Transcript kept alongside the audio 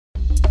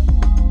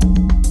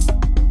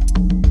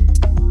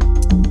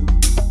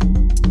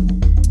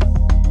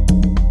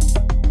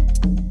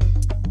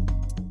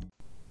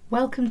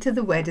Welcome to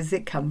the Where Does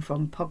It Come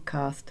From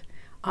podcast.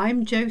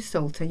 I'm Jo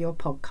Salter, your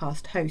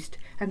podcast host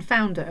and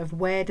founder of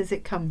Where Does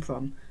It Come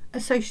From,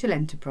 a social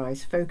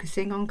enterprise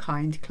focusing on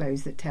kind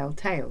clothes that tell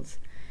tales.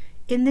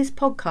 In this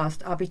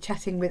podcast, I'll be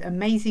chatting with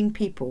amazing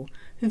people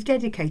who've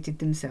dedicated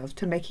themselves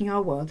to making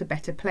our world a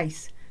better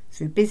place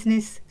through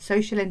business,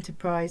 social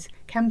enterprise,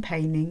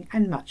 campaigning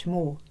and much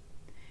more.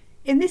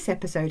 In this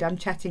episode, I'm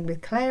chatting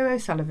with Claire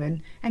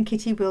O'Sullivan and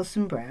Kitty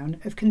Wilson-Brown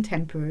of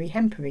Contemporary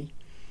Hempery,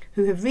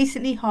 who have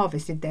recently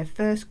harvested their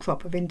first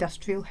crop of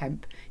industrial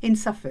hemp in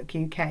Suffolk,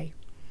 UK.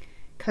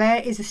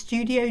 Claire is a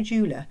studio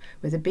jeweller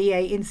with a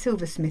BA in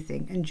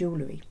silversmithing and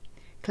jewellery.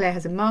 Claire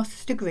has a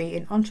master's degree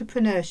in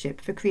entrepreneurship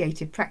for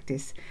creative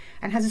practice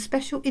and has a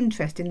special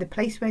interest in the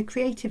place where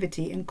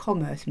creativity and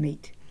commerce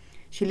meet.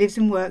 She lives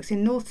and works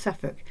in North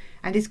Suffolk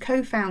and is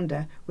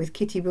co-founder with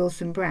Kitty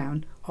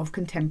Wilson-Brown of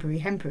Contemporary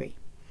Hempery.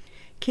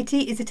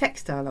 Kitty is a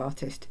textile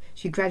artist.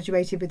 She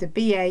graduated with a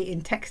BA in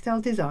textile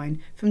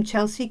design from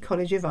Chelsea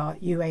College of Art,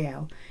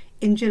 UAL,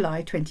 in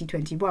July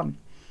 2021.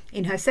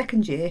 In her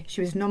second year, she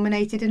was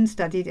nominated and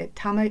studied at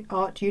Tama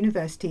Art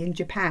University in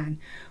Japan,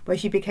 where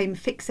she became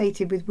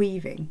fixated with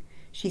weaving.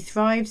 She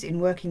thrives in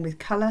working with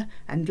colour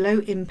and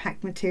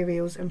low-impact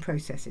materials and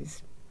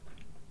processes.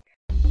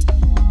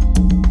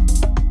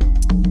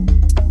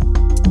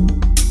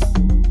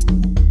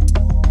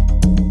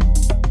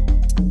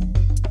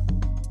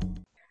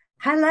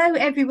 Hello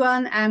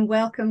everyone and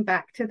welcome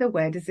back to the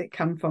Where Does It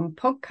Come From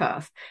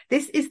podcast.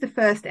 This is the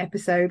first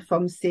episode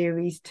from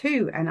series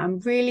 2 and I'm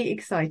really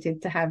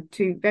excited to have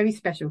two very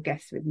special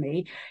guests with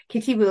me,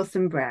 Kitty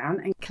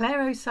Wilson-Brown and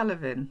Claire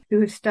O'Sullivan,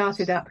 who have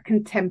started up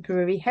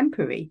Contemporary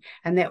Hempery,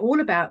 and they're all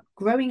about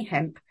growing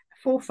hemp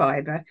for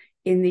fibre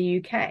in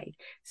the UK.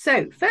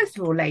 So first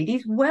of all,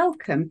 ladies,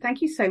 welcome.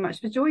 Thank you so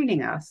much for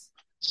joining us.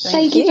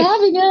 Thank you for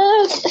having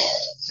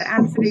us. An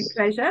absolute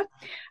pleasure.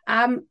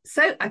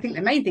 So I think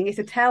the main thing is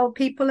to tell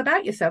people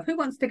about yourself. Who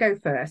wants to go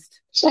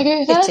first? Shall I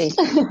go first?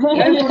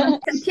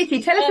 Kitty.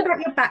 Kitty, tell us about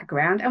your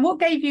background and what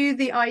gave you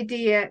the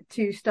idea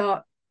to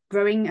start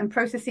growing and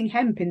processing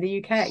hemp in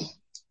the UK.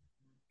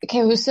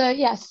 Okay, well, so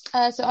yes.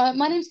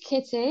 My name's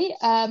Kitty.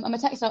 I'm a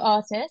textile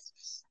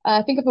artist.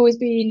 I think I've always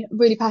been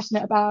really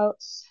passionate about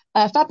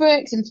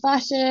fabrics and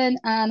fashion,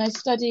 and I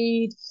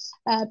studied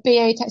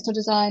BA Textile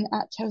Design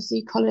at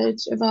Chelsea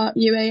College of Art,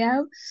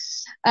 UAL.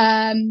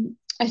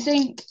 I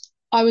think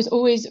I was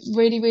always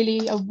really,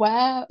 really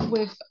aware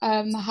with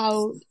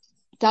how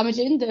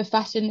damaging the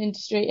fashion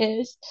industry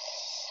is.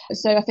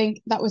 So I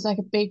think that was like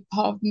a big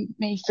part of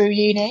me through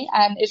uni,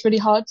 and it's really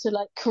hard to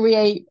like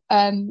create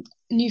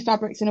new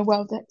fabrics in a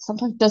world that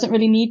sometimes doesn't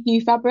really need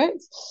new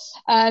fabrics.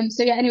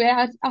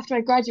 Anyway, after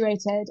I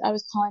graduated, I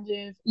was kind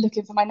of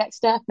looking for my next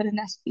step and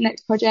a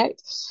next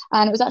project,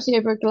 and it was actually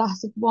over a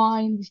glass of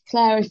wine with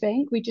Claire. I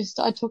think we just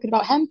started talking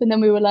about hemp, and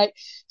then we were like,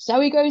 shall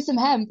we grow some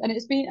hemp? And I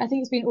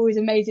think it's been always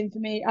amazing for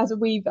me as a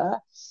weaver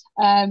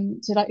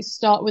to like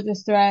start with a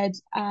thread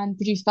and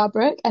produce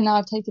fabric, and now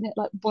I've taken it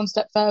like one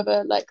step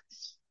further, like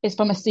it's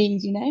from a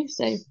seed,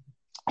 so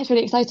it's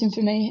really exciting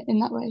for me in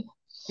that way.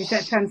 It's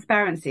that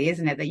transparency,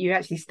 isn't it, that you're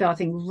actually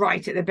starting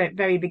right at the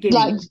very beginning,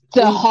 like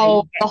the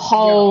whole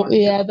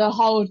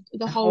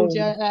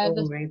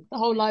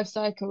life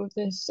cycle of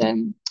this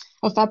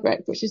of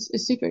fabric, which is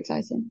super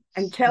exciting.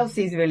 And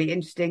Chelsea's really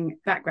interesting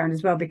background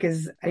as well,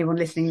 because anyone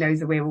listening knows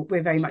that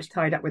we're very much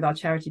tied up with our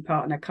charity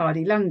partner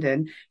Cardi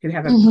London, who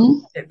have a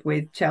partnership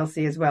with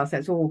Chelsea as well.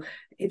 So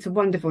it's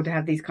wonderful to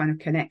have these kind of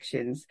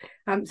connections.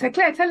 So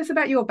Claire, tell us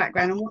about your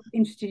background and what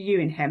interested you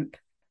in hemp.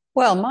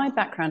 Well, my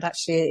background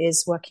actually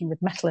is working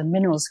with metal and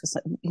minerals, because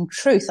in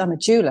truth, I'm a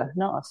jeweller,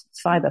 not a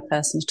fibre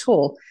person at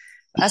all.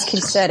 But as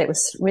Kitty said, it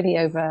was really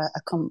over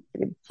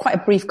quite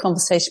a brief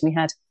conversation we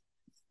had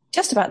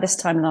just about this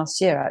time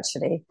last year,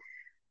 actually.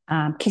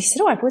 Kitty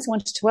said, I've always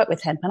wanted to work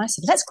with hemp. And I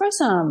said, let's grow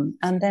some.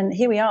 And then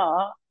here we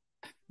are,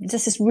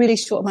 just this really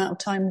short amount of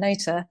time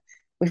later,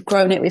 we've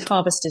grown it, we've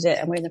harvested it,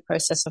 and we're in the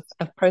process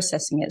of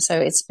processing it. So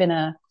it's been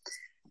an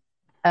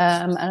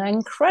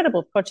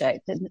incredible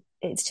project.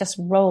 It's just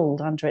rolled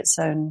under its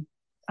own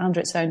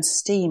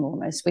steam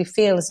almost. We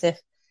feel as if,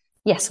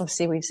 yes,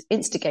 obviously we've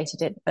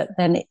instigated it, but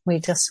then we're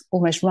just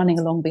almost running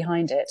along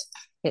behind it.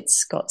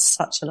 It's got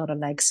such a lot of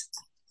legs.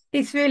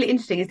 It's really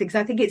interesting, isn't it? Because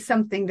I think it's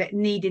something that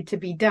needed to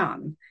be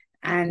done.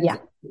 And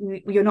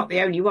you're not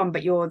the only one,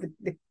 but you're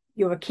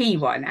a key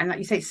one. And like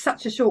you say, it's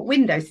such a short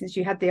window since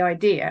you had the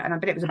idea. And I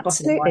bet it was a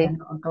bottle of wine and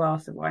not a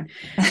glass of wine.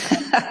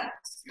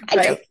 I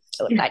don't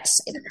like to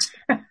say that.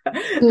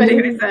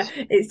 But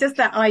it's just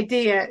that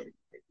idea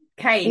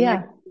came.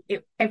 Yeah.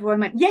 Everyone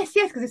went, yes,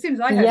 because as soon as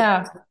I heard it, I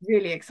was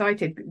really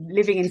excited,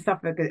 living in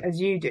Suffolk as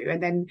you do.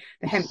 And then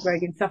the hemp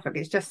growing in Suffolk,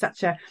 it's just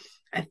such a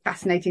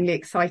fascinatingly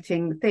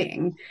exciting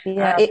thing.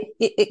 Yeah,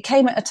 it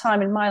came at a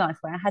time in my life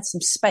where I had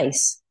some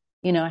space.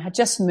 I had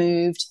just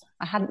moved.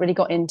 I hadn't really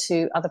got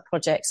into other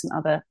projects and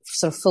other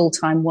sort of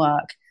full-time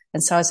work.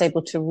 And so I was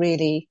able to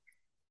really,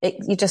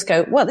 you just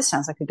go, well, this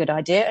sounds like a good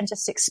idea, and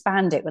just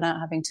expand it without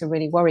having to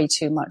really worry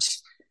too much.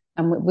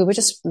 And we were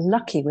just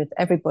lucky with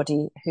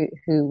everybody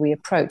who we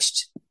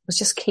approached. was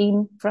just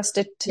keen for us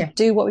to Yeah.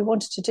 do what we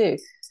wanted to do.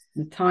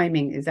 The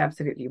timing is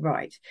absolutely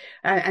right.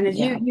 And as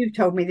you've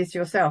told me this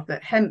yourself,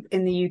 that hemp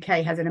in the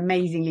UK has an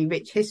amazingly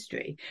rich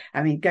history.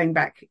 I mean, going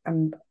back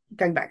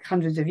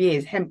hundreds of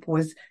years, hemp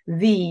was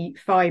the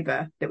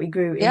fibre that we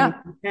grew in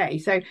the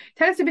UK. So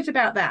tell us a bit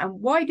about that, and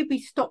why did we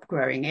stop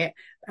growing it?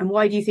 And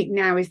why do you think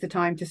now is the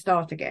time to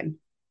start again?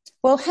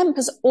 Well, hemp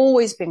has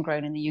always been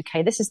grown in the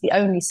UK. This is the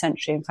only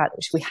century, in fact,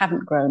 which we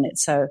haven't grown it.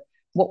 So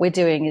what we're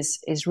doing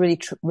is really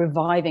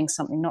reviving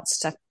something,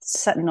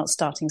 certainly not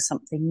starting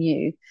something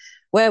new.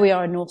 Where we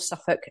are in North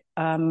Suffolk,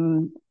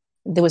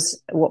 there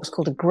was what was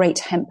called a great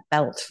hemp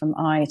belt from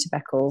Eye to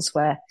Beccles,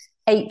 where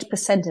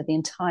 8% of the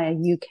entire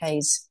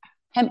UK's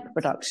hemp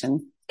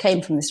production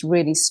came from this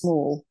really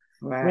small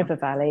river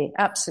valley.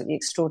 Absolutely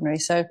extraordinary.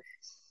 So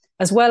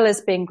as well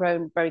as being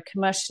grown very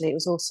commercially, it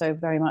was also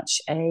very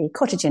much a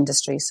cottage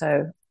industry.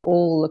 So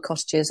all the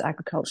cottages,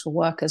 agricultural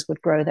workers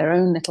would grow their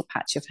own little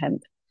patch of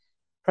hemp,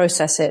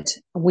 process it,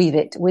 weave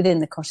it within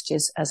the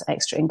cottages as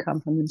extra income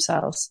from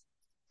themselves.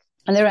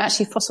 And there are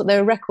actually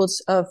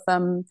records of,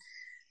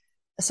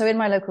 so in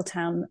my local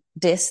town,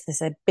 Diss,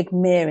 there's a big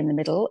mere in the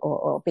middle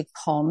or a big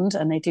pond,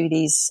 and they do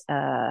these,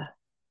 what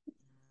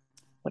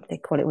do they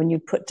call it? When you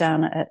put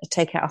down,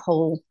 take out a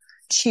whole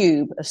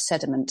tube of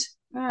sediment,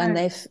 and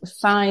they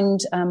find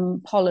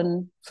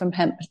pollen from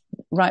hemp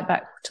right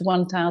back to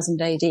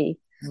 1000 AD.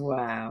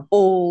 Wow.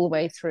 All the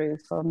way through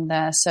from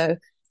there. So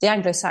the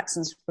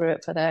Anglo-Saxons grew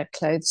it for their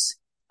clothes.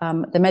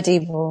 The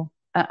medieval,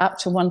 up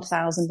to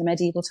 1000, the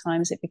medieval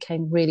times, it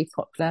became really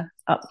popular.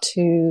 Up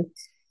to,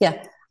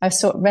 I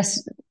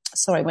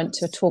went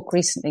to a talk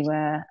recently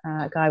where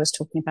a guy was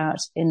talking about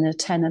in the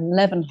 10 and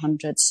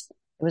 1100s,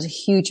 there was a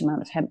huge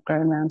amount of hemp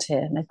grown around here,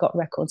 and they've got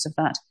records of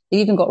that. They've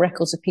even got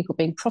records of people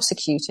being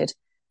prosecuted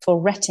for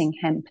retting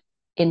hemp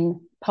in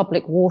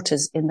public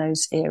waters in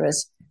those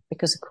eras,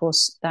 because of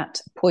course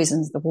that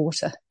poisons the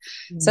water.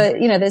 So,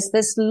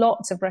 there's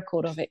lots of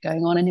record of it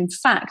going on. And in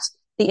fact,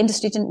 the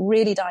industry didn't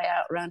really die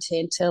out around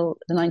here until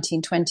the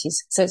 1920s.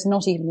 So it's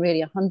not even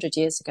really 100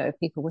 years ago.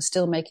 People were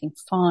still making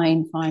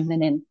fine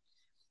linen,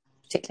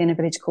 particularly in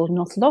a village called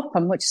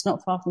Northlopam, which is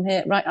not far from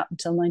here, right up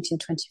until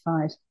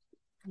 1925.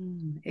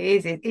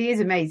 It is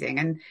amazing.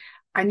 And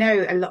I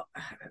know a lot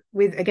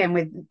with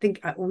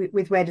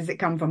Where Does It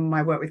Come From?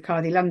 My work with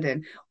Cardi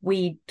London,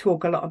 we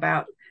talk a lot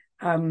about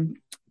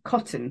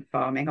cotton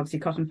farming, obviously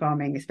cotton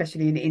farming,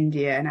 especially in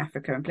India and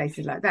Africa and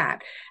places like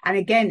that. And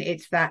again,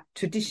 it's that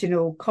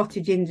traditional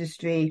cottage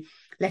industry,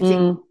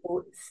 letting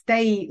people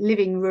stay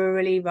living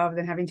rurally rather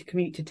than having to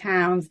commute to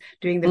towns,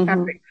 doing the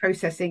fabric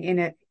processing in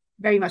it,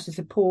 very much to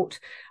support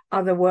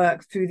other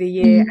work through the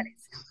year. And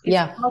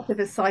it's part of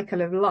the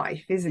cycle of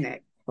life, isn't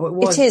it?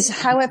 It is.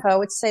 However, I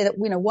would say that,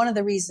 one of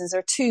the reasons,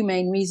 there are two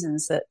main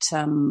reasons that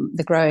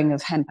the growing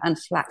of hemp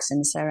and flax in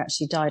this area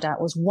actually died out.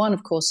 One,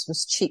 of course,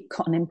 was cheap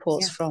cotton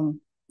imports from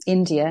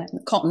India,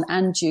 cotton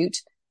and jute.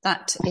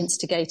 That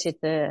instigated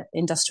the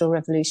Industrial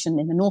Revolution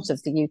in the north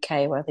of the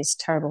UK, where these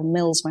terrible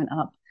mills went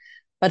up.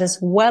 But as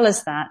well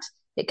as that,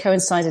 it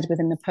coincided with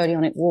the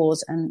Napoleonic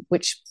Wars, and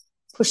which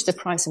pushed the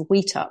price of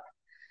wheat up.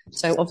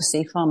 So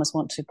obviously farmers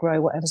want to grow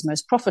whatever's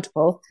most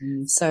profitable.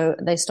 So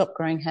they stopped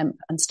growing hemp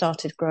and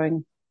started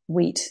growing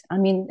wheat. I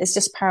mean, it's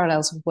just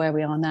parallels with where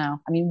we are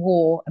now. I mean,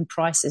 war and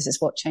prices is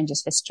what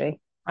changes history.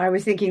 I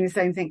was thinking the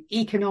same thing.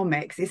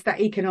 Economics, it's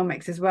that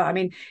economics as well. I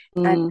mean,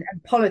 and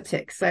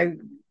politics. So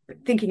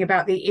thinking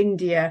about the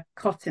India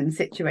cotton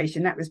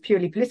situation, that was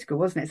purely political,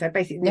 wasn't it? So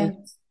basically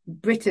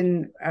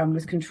Britain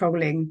was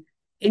controlling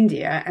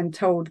India and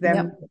told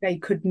them they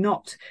could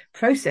not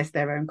process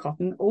their own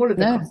cotton. All of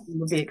the cotton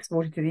would be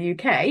exported to the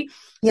UK.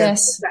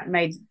 So that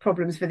made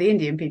problems for the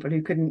Indian people,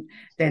 who couldn't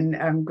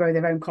then grow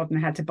their own cotton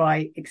and had to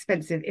buy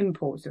expensive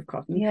imports of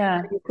cotton.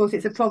 And of course,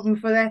 it's a problem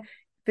for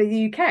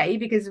the UK,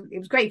 because it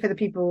was great for the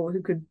people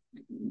who could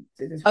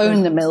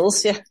own the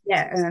mills,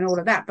 and all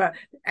of that, but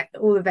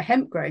all of the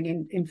hemp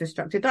growing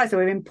infrastructure died. So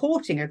we're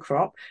importing a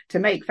crop to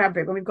make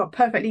fabric when we've got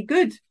perfectly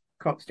good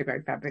crops to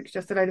grow fabric. It's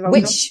just a load of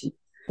which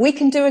we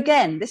can do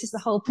again. This is the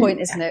whole point,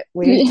 isn't it?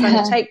 We're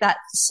trying to take that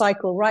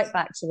cycle right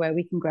back to where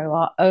we can grow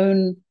our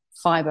own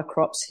fibre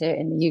crops here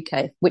in the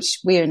UK, which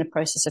we are in the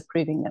process of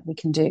proving that we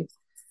can do.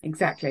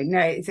 Exactly. No,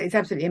 it's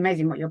absolutely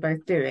amazing what you're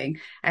both doing.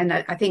 And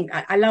I think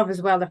I love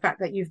as well the fact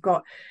that you've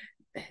got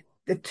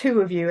the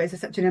two of you as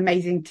such an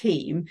amazing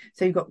team.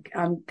 So you've got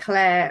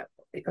Claire,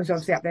 was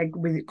obviously up there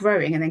with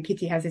growing, and then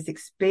Kitty has this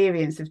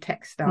experience of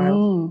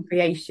textile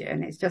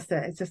creation. It's just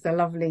a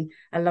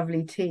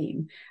lovely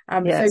team.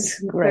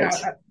 Yes, great.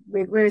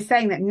 We're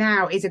saying that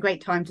now is a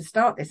great time to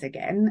start this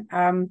again.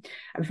 And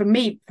for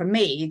me,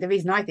 the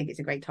reason I think it's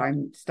a great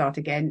time to start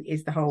again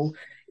is the whole,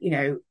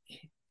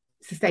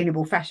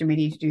 sustainable fashion. We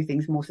need to do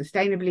things more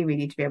sustainably. We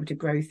need to be able to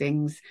grow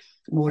things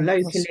more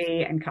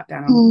locally and cut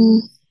down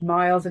on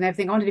miles and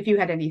everything. I wondered if you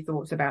had any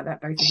thoughts about that,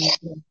 both of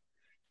you.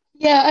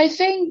 Yeah, I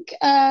think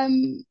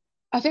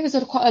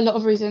there's quite a lot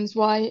of reasons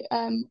why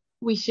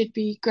we should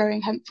be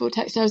growing hemp for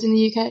textiles in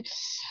the UK.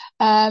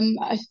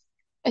 I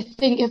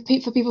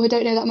think for people who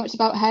don't know that much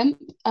about hemp,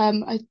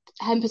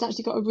 hemp has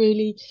actually got a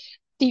really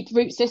deep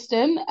root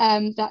system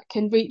that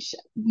can reach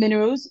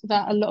minerals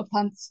that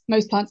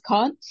most plants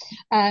can't,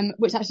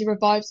 which actually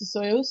revives the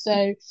soil.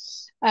 So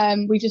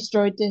we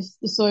destroyed the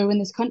soil in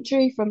this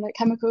country from like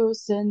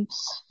chemicals and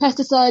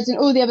pesticides and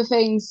all the other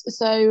things.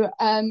 So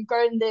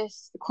growing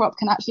this crop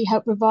can actually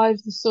help revive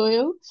the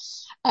soil.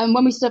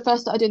 When we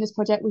first started doing this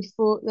project, we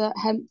thought that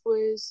hemp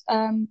was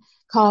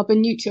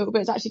carbon neutral, but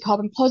it's actually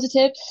carbon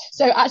positive.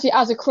 So actually,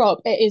 as a crop,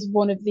 it is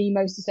one of the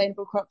most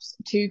sustainable crops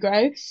to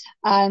grow.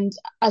 And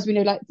as we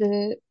know, like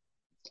the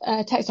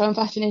textile and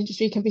fashion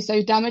industry can be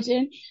so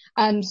damaging,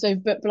 and so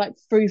but like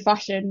through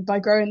fashion, by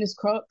growing this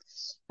crop,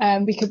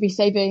 we could be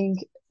saving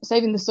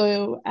the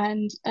soil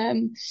and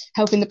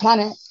helping the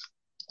planet.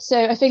 So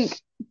I think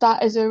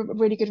that is a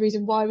really good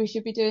reason why we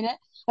should be doing it.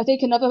 I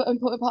think another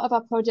important part of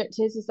our project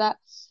is that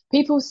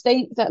people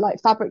think that like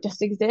fabric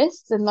just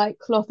exists and like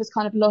cloth has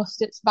kind of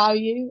lost its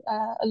value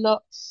a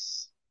lot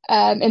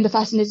in the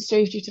fashion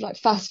industry due to like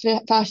fast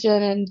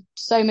fashion and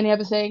so many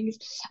other things,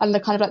 and the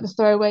kind of like the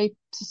throwaway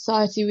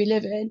society we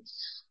live in.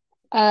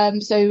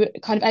 So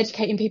kind of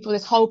educating people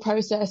this whole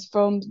process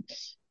from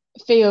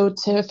field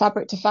to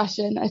fabric to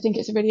fashion, I think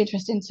it's really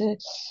interesting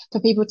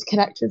for people to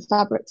connect with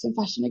fabrics and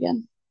fashion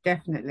again.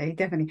 Definitely.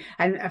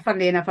 And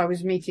funnily enough, I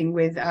was meeting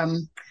with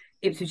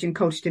Ipswich and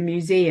Colchester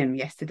Museum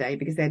yesterday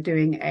because they're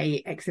doing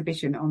a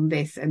exhibition on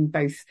this, and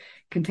both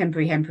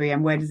contemporary hempery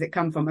and where does it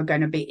come from are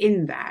going to be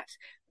in that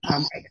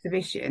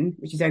exhibition,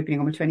 which is opening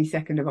on the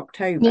 22nd of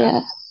October.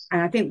 Yeah.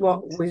 And I think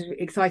what was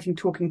exciting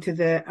talking to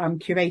the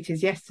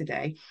curators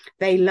yesterday,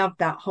 they loved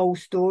that whole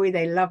story.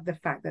 They loved the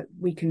fact that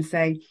we can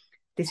say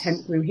this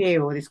hemp grew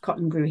here or this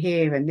cotton grew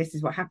here and this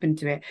is what happened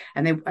to it.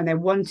 And they're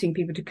wanting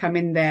people to come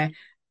in there,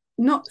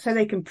 not so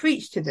they can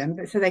preach to them,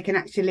 but so they can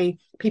actually,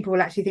 people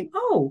will actually think,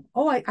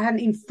 I hadn't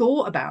even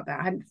thought about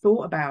that. I hadn't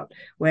thought about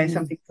where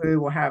something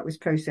grew or how it was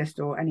processed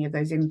or any of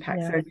those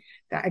impacts. So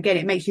that, again,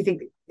 it makes you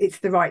think it's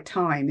the right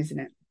time, isn't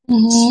it?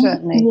 Mm-hmm.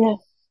 Certainly.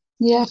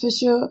 Yeah, for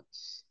sure.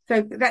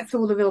 So that's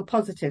all the real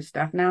positive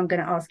stuff. Now I'm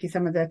going to ask you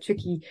some of the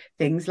tricky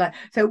things.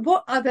 So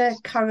what are the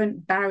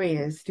current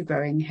barriers to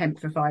growing hemp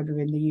for fibre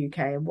in the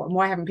UK, and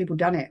why haven't people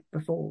done it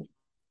before?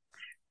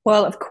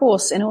 Well, of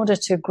course, in order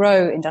to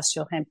grow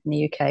industrial hemp in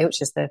the UK,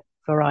 which is the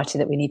variety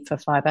that we need for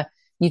fibre,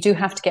 you do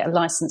have to get a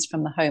licence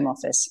from the Home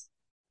Office.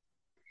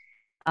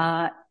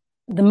 The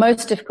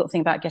most difficult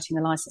thing about getting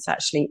the licence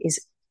actually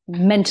is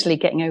mentally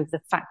getting over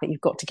the fact that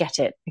you've got to get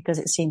it, because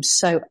it seems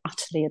so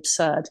utterly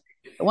absurd.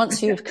 But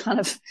once you've kind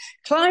of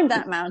climbed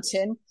that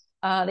mountain,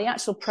 the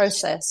actual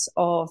process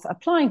of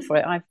applying for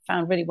it, I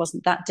found really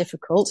wasn't that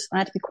difficult. I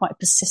had to be quite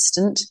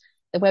persistent.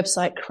 The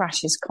website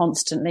crashes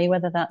constantly,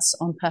 whether that's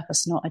on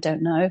purpose or not, I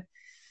don't know.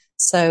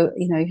 So,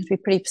 you have to be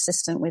pretty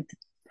persistent with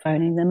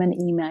phoning them and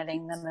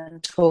emailing them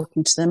and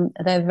talking to them.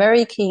 They're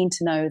very keen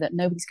to know that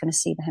nobody's going to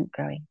see the hemp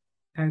growing.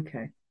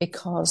 Okay.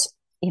 Because,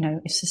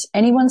 if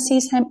anyone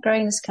sees hemp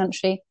growing in this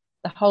country,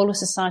 the whole of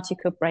society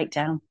could break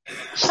down.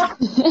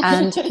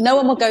 And no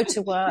one will go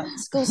to work. The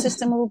school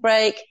system will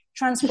break.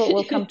 Transport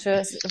will come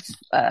to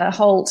a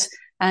halt.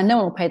 And no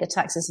one will pay the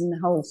taxes, and the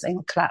whole thing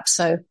will collapse.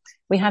 So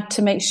we have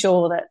to make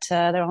sure that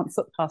there aren't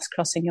footpaths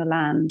crossing your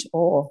land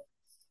or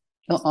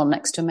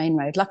next to a main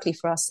road. Luckily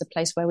for us, the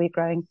place where we're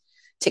growing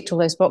ticked all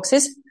those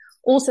boxes.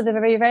 Also, they're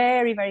very,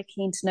 very, very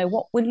keen to know,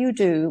 what will you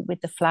do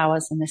with the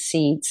flowers and the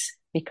seeds?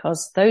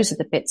 Because those are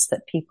the bits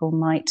that people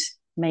might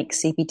make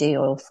CBD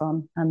oil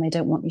from, and they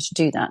don't want you to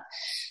do that.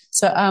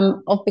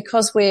 So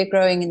because we're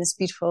growing in this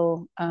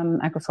beautiful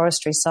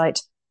agroforestry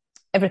site,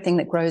 everything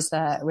that grows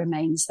there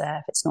remains there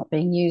if it's not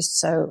being used.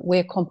 So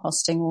we're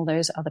composting all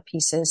those other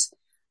pieces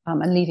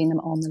and leaving them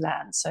on the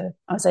land. So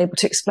I was able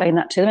to explain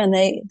that to them, and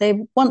they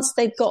once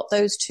they'd got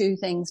those two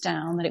things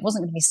down, that it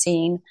wasn't going to be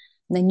seen,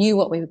 and they knew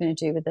what we were going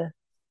to do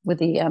with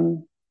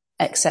the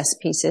excess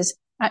pieces.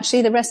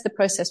 Actually, the rest of the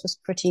process was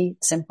pretty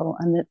simple,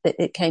 and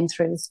it came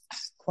through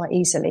quite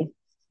easily.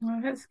 Well,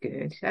 that's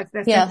good.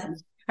 That's yeah.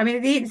 I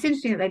mean, it's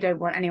interesting that they don't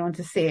want anyone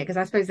to see it, because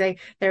I suppose they're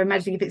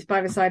imagining if it's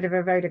by the side of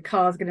a road, a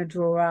car's going to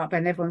draw up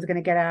and everyone's going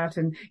to get out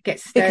and get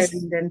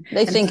stoned.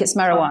 They think it's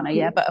marijuana,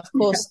 yeah. But of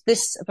course,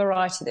 this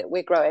variety that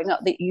we're growing,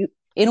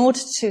 in order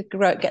to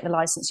get the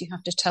license, you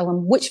have to tell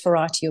them which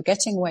variety you're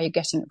getting, where you're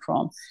getting it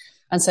from.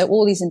 And so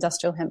all these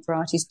industrial hemp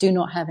varieties do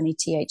not have any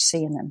THC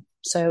in them.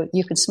 So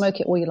you can smoke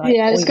it all you like.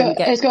 Yeah, it's got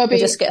to be. You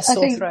just get a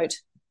sore throat.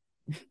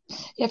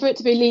 Yeah, for it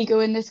to be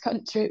legal in this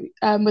country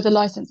with a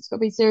license, it's got to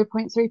be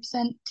 0.3%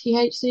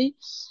 THC.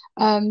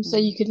 So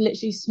you could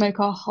literally smoke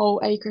a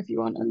whole acre if you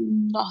want,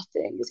 and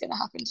nothing is going to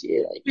happen to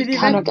you. Like, you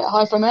cannot get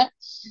high from it.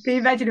 Can you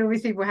imagine all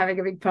these people having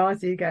a big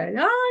party going,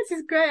 this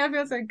is great, I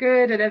feel so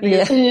good, and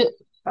everything. Yeah.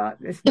 But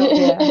it's not.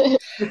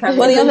 Yeah.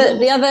 Well,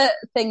 the other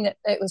thing that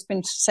it was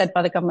been said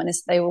by the government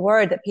is they were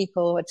worried that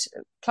people would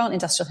plant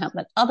industrial hemp,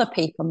 that other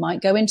people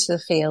might go into the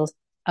field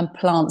and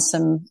plant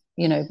some,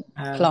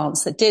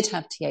 plants that did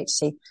have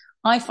THC.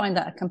 I find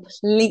that a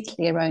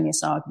completely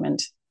erroneous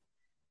argument.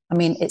 I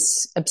mean,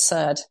 it's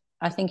absurd.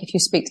 I think if you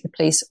speak to the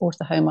police or to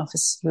the Home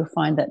Office, you'll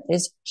find that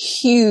there's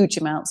huge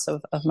amounts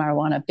of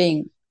marijuana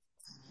being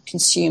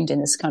consumed in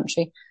this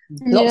country.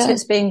 Lots of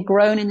it's being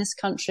grown in this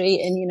country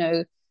in,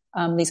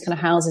 these kind of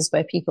houses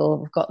where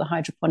people have got the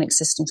hydroponic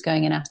systems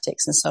going in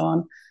attics and so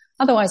on.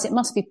 Otherwise, it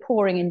must be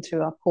pouring in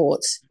through our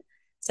ports.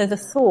 So the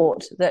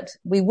thought that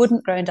we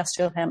wouldn't grow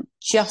industrial hemp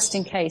just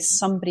in case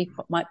somebody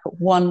might put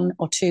 1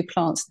 or 2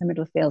 plants in the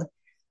middle of the field,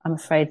 I'm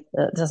afraid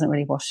that doesn't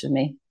really wash with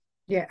me.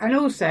 Yeah, and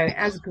also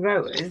as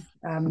growers,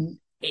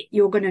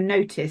 you're going to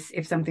notice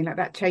if something like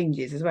that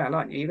changes as well,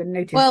 aren't you? You're going to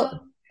notice.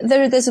 Well,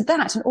 there's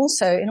that, and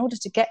also in order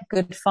to get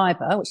good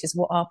fibre, which is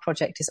what our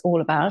project is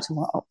all about, and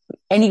what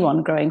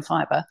anyone growing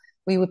fibre,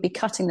 we would be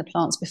cutting the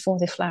plants before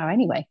they flower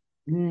anyway.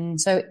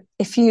 So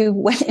if you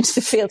went into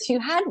the field, you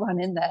had one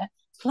in there,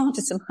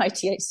 planted some high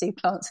THC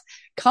plants,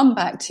 come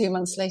back 2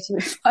 months later,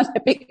 you'd find a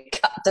big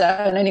cut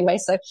down anyway.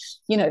 So,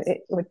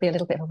 it would be a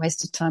little bit of a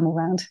waste of time all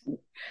round.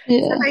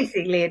 Yeah. So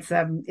basically,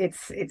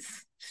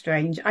 it's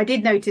strange. I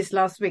did notice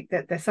last week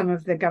that some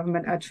of the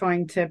government are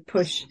trying to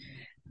push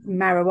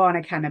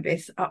marijuana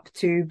cannabis up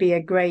to be a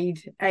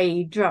grade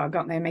A drug,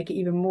 aren't they? Make it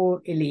even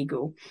more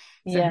illegal.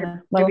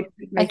 So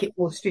make it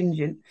more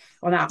stringent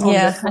on that.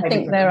 I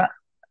think there are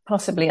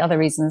possibly other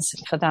reasons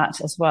for that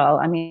as well.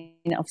 I mean,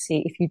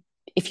 obviously,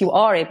 if you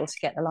are able to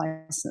get the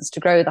license to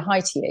grow the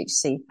high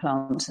THC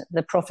plant,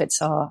 the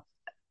profits are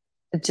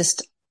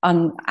just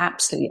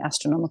absolutely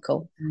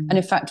astronomical. And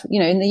in fact,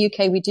 in the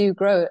UK, we do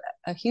grow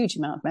a huge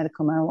amount of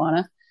medical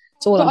marijuana.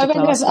 It's all under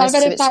glass. I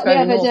read a fact the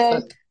other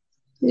day.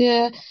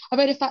 Yeah, I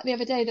read a fact the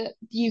other day that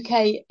the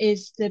UK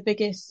is the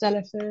biggest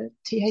seller for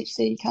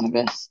THC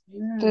cannabis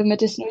for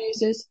medicinal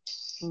uses.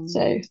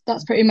 So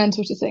that's pretty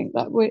mental to think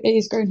that it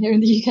is grown here in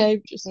the UK.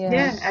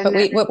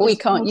 But we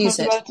can't use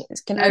it.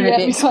 It can only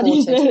be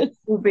exported.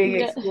 All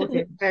being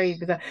exported. Very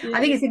bizarre. I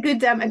think it's a good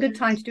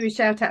time to do a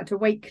shout out to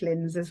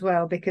Wakelins as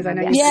well, because I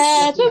know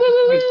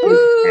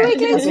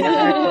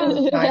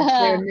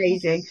they're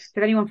amazing. So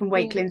if anyone from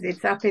Wakelins,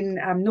 it's up in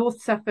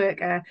North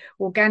Suffolk,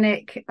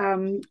 organic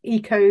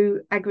eco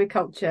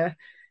agriculture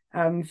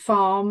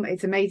farm.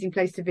 It's an amazing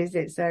place to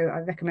visit. So I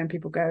recommend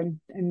people go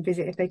and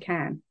visit if they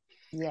can.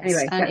 Yes,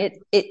 anyway, and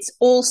it's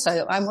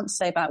also, I want to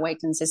say about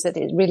Wakelins is that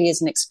it really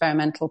is an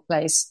experimental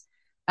place,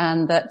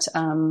 and that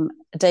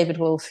David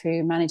Wolf,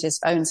 who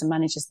owns and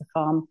manages the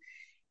farm,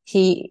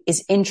 he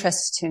is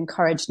interested to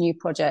encourage new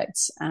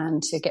projects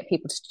and to get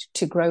people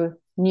to grow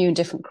new and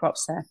different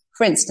crops there.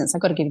 For instance, I've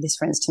got to give you this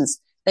for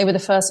instance, they were the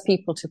first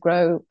people to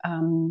grow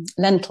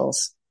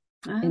lentils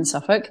in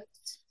Suffolk.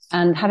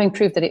 And having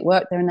proved that it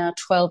worked, there are now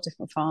 12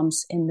 different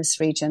farms in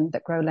this region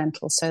that grow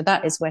lentils. So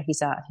that is where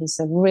he's at. He's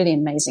a really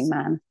amazing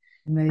man.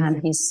 Amazing.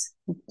 And he's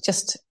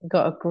just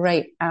got a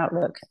great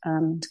outlook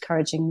and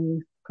encouraging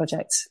new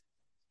projects.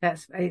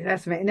 That's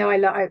amazing. No,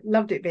 I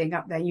loved it being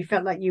up there. You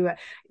felt like you were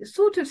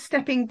sort of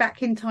stepping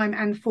back in time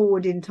and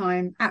forward in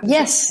time.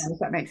 Yes. If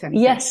that makes sense.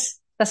 Yes.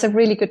 That's a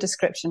really good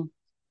description.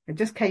 It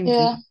just came to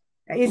me.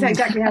 It's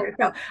exactly how it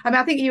felt. I mean,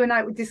 I think you and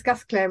I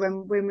discussed, Claire,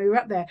 when we were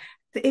up there,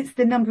 it's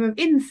the number of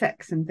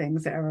insects and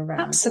things that are around.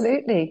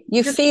 Absolutely.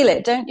 You feel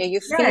it, don't you? You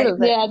feel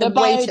the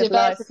weight of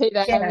life.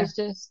 Is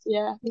just,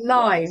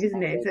 live,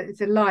 isn't it? It's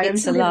alive.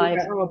 It's alive.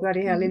 Like, oh,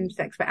 bloody hell,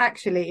 insects. But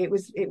actually, it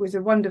was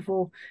a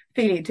wonderful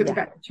feeling. It took me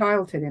back to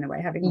childhood in a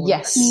way, having all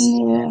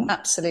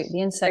absolutely.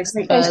 Insects,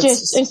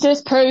 birds. It's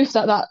just proof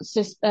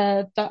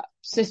that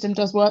system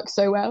does work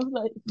so well.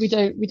 Like we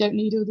don't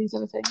need all these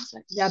other things.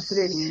 Yeah,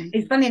 absolutely.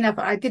 It's funny enough,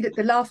 I did at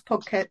the last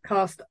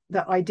podcast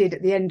that I did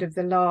at the end of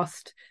the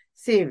last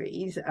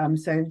series,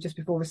 so just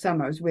before the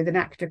summer, I was with an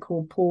actor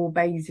called Paul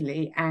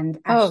Baisley and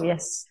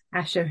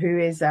Asher, who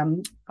is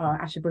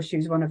Asher Bush,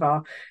 who's one of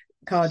our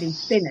Cardi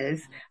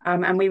spinners,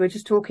 and we were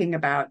just talking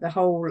about the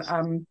whole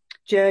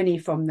journey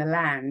from the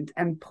land.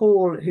 And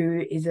Paul,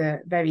 who is a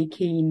very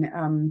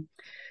keen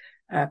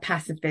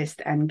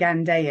pacifist and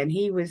Gandhian,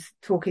 he was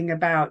talking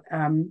about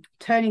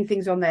turning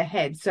things on their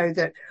head so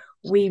that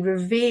we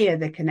revere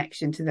the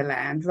connection to the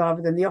land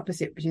rather than the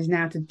opposite, which is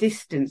now to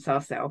distance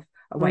ourselves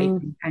away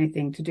from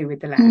anything to do with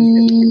the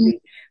land.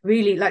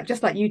 Really,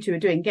 just like you two are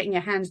doing, getting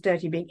your hands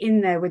dirty, being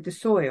in there with the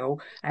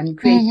soil and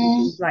creating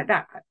things like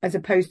that, as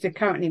opposed to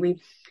currently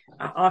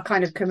our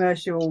kind of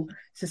commercial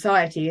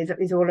society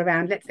is all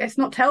around let's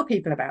not tell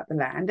people about the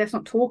land, let's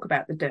not talk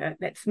about the dirt,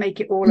 let's make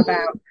it all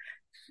about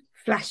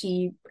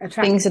flashy,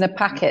 attractive things in a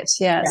packet. It's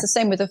the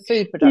same with the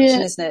food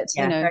production, isn't it?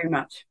 Very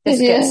much. Just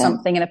get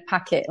something in a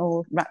packet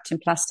or wrapped in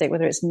plastic,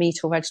 whether it's meat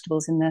or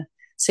vegetables in the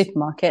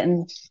supermarket,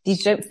 and you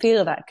don't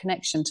feel that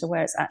connection to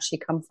where it's actually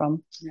come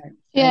from.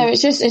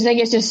 It's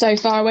just so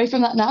far away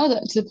from that now,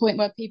 that to the point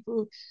where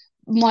people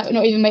might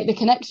not even make the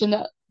connection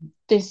that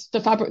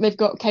the fabric they've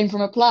got came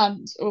from a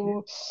plant,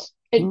 or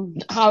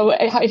how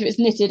if it's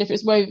knitted, if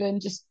it's woven,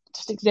 just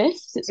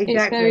exists. Exactly.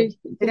 It's very,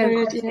 they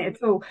don't question it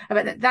at all.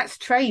 But that's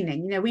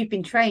training. We've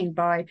been trained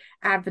by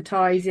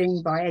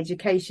advertising, by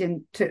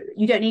education.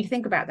 You don't need to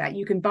think about that.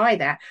 You can buy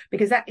that,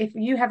 because that, if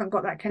you haven't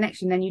got that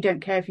connection, then you don't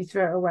care if you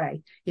throw it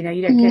away. You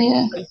don't care if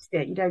you waste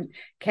it. You don't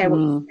care what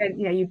you spend.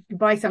 You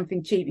buy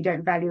something cheap, you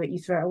don't value it, you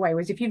throw it away.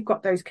 Whereas if you've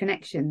got those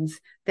connections,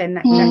 then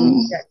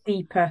that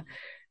deeper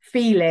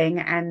feeling,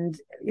 and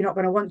you're not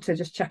going to want to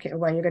just chuck it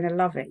away. You're going to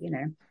love it,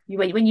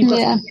 when you've got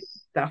Yeah. some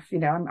stuff,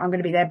 I'm going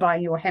to be there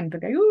buying your hemp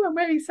and going, oh, I'm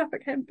wearing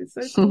Suffolk hemp, it's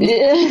so cool.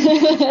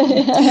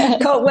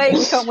 Can't wait.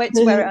 We can't wait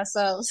to wear it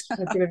ourselves.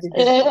 That's going to be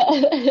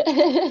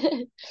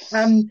good.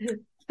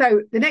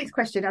 So the next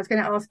question I was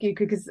going to ask you,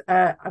 because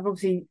I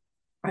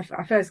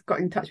first got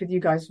in touch with you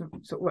guys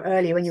sort of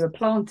earlier when you were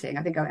planting.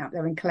 I think I was out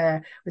there when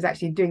Claire was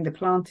actually doing the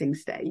planting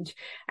stage,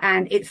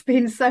 and it's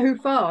been so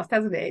fast,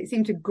 hasn't it? It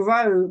seemed to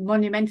grow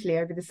monumentally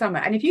over the summer.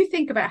 And if you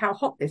think about how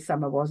hot this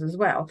summer was as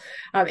well,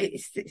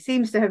 it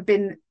seems to have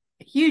been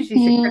hugely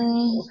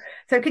successful.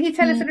 So can you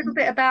tell us a little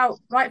bit about,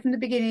 right from the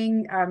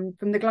beginning,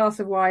 from the glass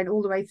of wine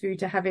all the way through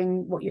to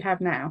having what you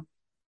have now?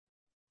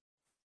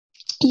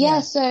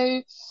 Yeah,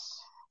 so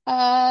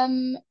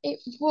it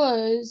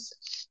was.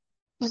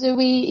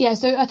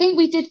 So I think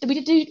we did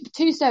do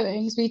two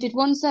sowings. We did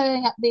one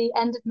sowing at the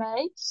end of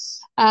May,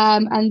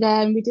 and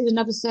then we did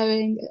another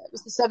sowing. It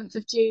was the 7th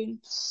of June,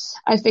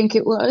 I think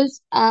it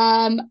was.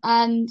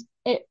 And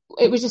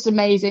it was just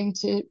amazing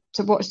to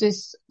watch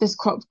this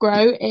crop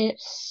grow.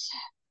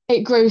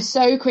 It grew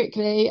so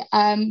quickly.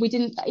 We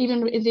didn't,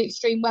 even in the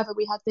extreme weather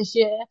we had this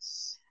year,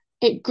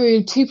 it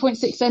grew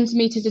 2.6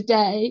 centimeters a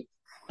day.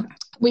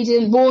 We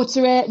didn't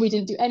water it. We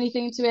didn't do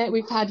anything to it.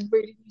 We've had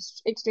really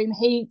extreme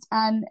heat,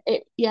 and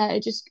it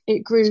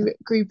grew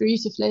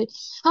beautifully.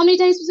 How many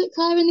days was it,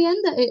 Claire, in the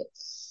end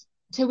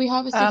till we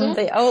harvested it?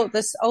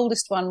 The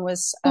oldest one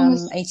was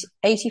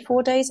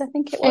 84 days, I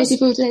think it was.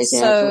 84 days. Yeah.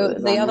 So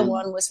the other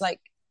one was like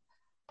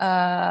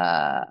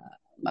about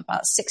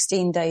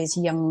 16 days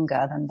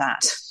younger than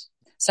that.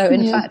 So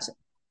in fact,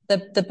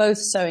 the both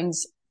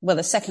sowings. Well,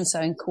 the second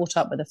sowing caught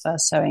up with the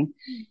first sowing.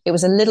 It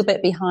was a little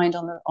bit behind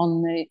on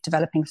the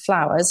developing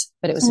flowers,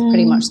 but it was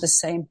pretty much the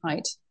same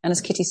height. And as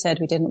Kitty said,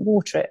 we didn't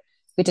water it.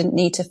 We didn't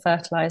need to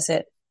fertilize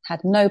it. Had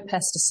no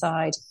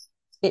pesticide.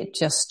 It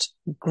just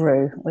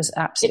grew. It was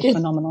absolutely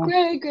phenomenal.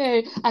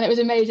 Grew. And it was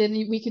amazing.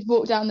 We could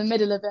walk down the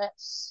middle of it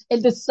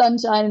in the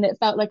sunshine, and it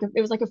felt like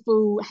it was like a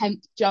full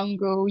hemp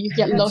jungle. You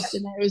get lost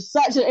in it.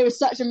 It was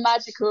such a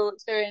magical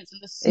experience,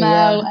 and the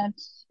smell and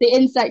the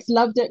insects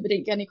loved it, but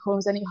didn't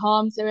cause any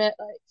harm to it.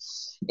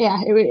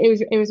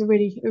 It was a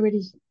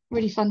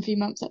really fun few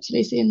months,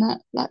 actually, seeing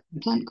that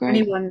plant grow.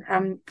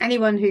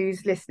 Anyone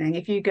who's listening,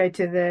 if you go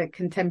to the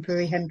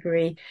Contemporary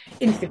Hempery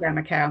Instagram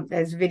account,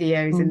 there's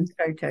videos and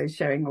photos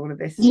showing all of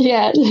this.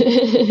 Yeah.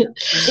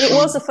 It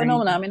was a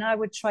phenomenon. I mean, I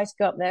would try to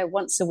go up there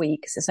once a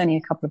week, because it's only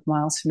a couple of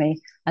miles for me,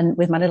 and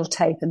with my little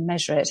tape and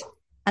measure it.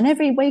 And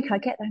every week I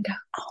get there and go,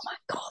 oh my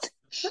God,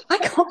 I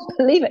can't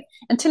believe it.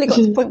 Until it got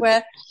to the point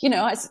where,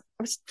 I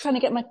was trying to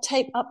get my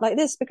tape up like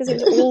this, because it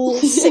was all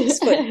 6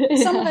 foot.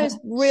 Some of those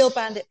real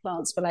bandit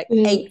plants were like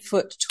 8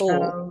 foot tall.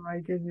 Oh my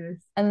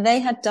goodness. And they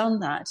had done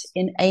that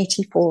in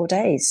 84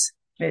 days.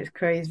 It's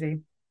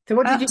crazy. So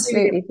what did you do?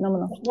 Absolutely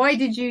phenomenal. Why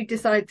did you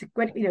decide to,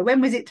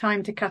 when was it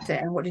time to cut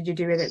it, and what did you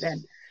do with it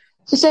then?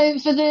 So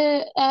for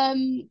the,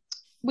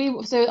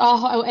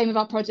 our aim of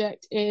our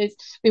project is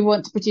we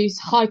want to produce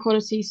high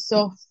quality,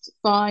 soft,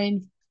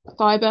 fine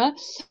fibre.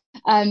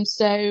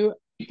 So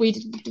we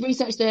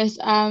researched this,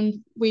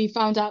 and we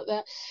found out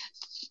that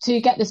to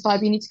get this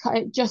fibre, you need to cut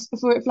it just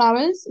before it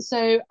flowers.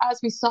 So as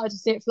we started to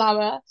see it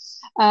flower,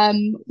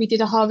 we did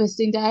a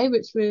harvesting day,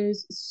 which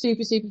was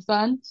super, super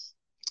fun.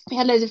 We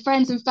had loads of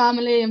friends and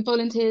family and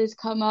volunteers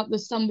come up. The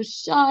sun was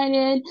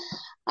shining,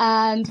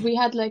 and we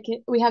had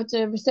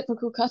a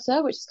reciprocal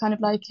cutter, which is kind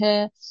of like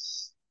a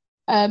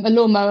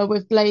lawnmower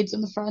with blades on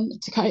the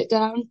front to cut it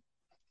down.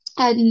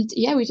 And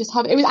we just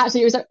have it.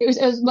 It was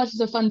as much as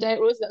a fun day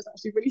it was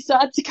actually really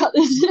sad to cut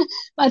this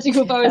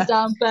magical forest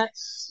down. But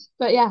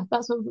yeah,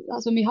 that's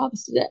when we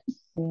harvested it.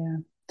 Yeah.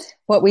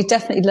 Well, we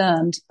definitely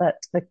learned that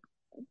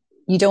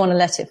you don't want to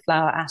let it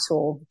flower at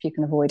all if you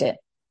can avoid it.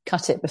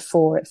 Cut it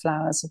before it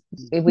flowers.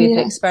 We've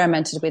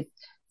experimented with,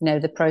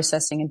 the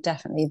processing, and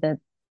definitely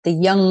the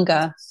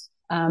younger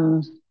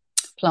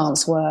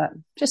plants were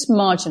just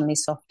marginally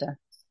softer.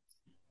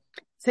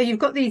 So you've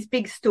got these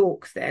big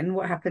stalks then.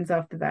 What happens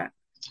after that?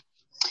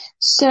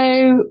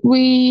 So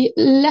we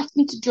left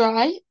them to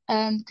dry,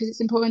 because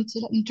it's important to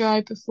let them dry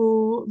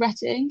before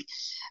retting.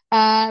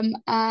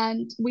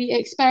 And we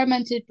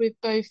experimented with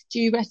both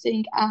dew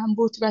retting and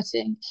water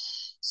retting.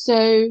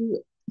 So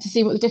to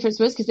see what the difference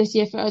was, because this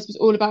year for us was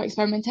all about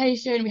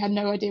experimentation. We had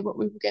no idea what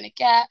we were going to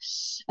get.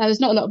 There's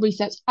not a lot of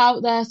research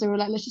out there, so we're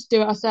like, let's just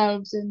do it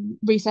ourselves and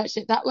research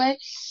it that way.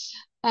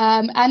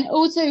 And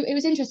also it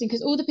was interesting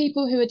because all the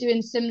people who are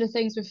doing similar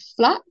things with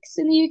flax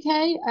in the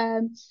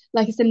UK,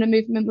 like a similar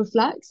movement with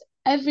flax,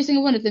 every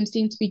single one of them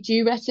seemed to be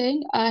dew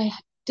retting. I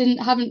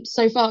haven't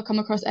so far come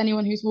across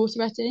anyone who's water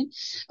retting.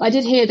 But I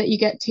did hear that you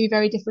get two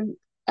very different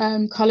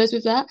colours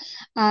with that,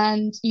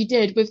 and you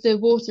did with the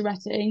water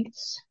retting.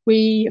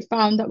 We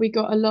found that we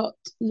got a lot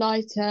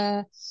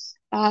lighter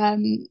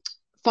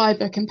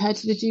fibre compared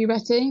to the dew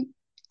retting.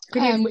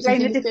 Can you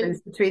explain the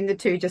difference between the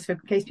two, just for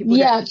case people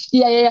don't?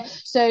 Yeah.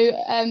 So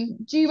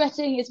dew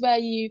retting is where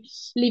you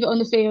leave it on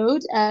the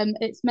field.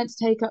 It's meant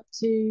to take up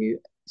to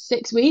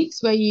 6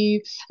 weeks, where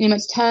you're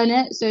meant to turn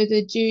it so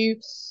the dew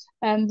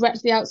wet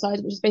to the outside,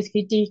 which is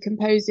basically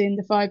decomposing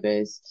the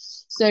fibres.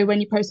 So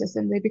when you process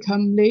them, they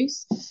become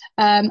loose.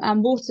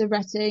 And water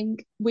retting,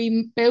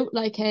 we built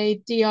like a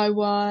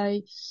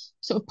DIY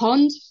sort of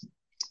pond,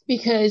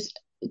 because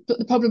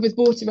the problem with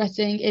water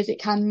retting is you're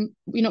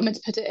not meant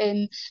to put it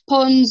in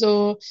ponds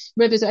or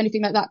rivers or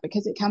anything like that,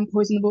 because it can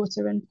poison the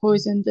water and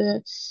poison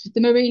the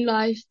marine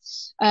life.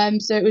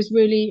 So it was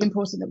really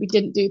important that we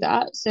didn't do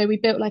that. So we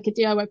built like a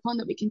DIY pond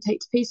that we can take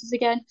to pieces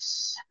again.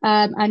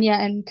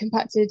 And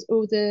compacted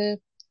all the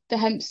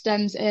hemp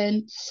stems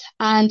in,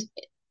 and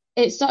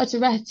it started to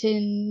ret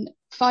in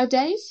 5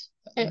 days.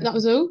 That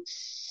was all.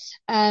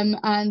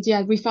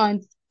 We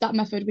find that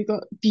method, we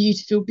got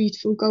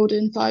beautiful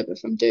golden fibre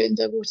from doing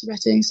the water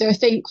retting. So I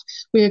think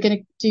we are going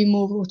to do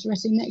more water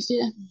retting next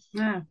year.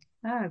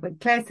 But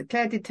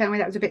Claire did tell me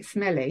that was a bit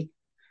smelly.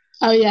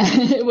 Oh yeah,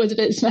 it was a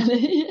bit smelly.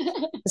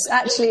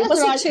 It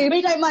wasn't too.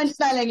 We don't mind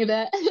smelling a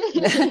bit.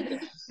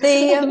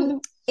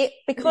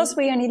 Because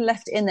we only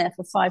left it in there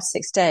for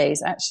 5-6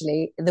 days,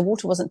 actually, the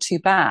water wasn't too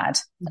bad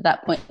at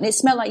that point. And it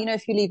smelled like,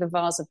 if you leave a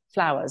vase of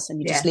flowers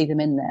and you just leave them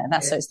in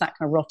there, so it's that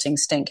kind of rotting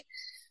stink.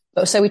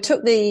 But so we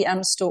took the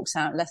stalks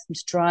out and left them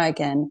to dry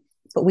again,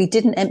 but we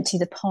didn't empty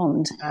the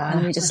pond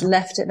and we just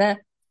left it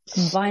there.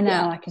 And by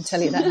now, I can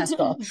tell you that has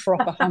got a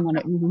proper hum on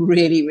it.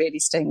 Really, really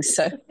stings.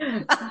 So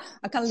I'm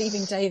kind of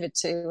leaving David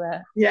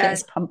to get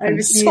his pump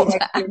and sort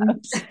that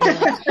out.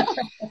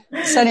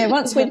 So anyway,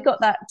 once we'd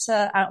got that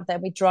out there,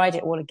 we dried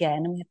it all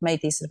again, and we had made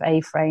these sort of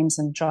A-frames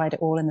and dried it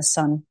all in the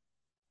sun.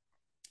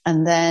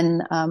 And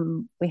then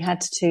we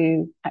had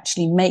to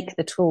actually make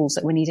the tools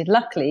that we needed.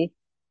 Luckily,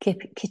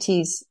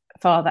 Kitty's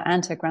father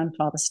and her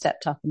grandfather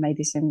stepped up and made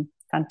these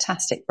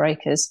fantastic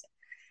breakers.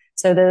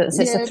 So it's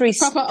a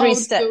three-step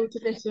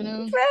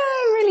traditional.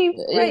 Really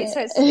great. So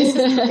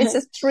it's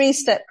a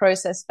 3-step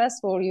process. First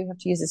of all, you have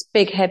to use this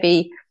big,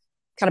 heavy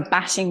kind of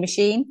bashing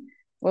machine,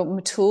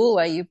 tool,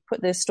 where you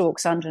put the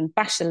stalks under and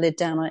bash the lid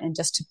down on it, and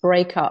just to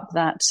break up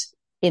that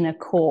inner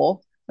core,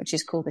 which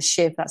is called the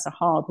shiv. That's a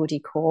hard woody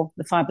core.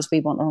 The fibres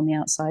we want are on the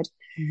outside.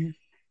 Mm-hmm.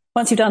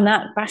 Once you've done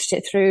that, bashed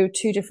it through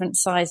 2 different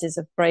sizes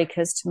of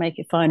breakers to make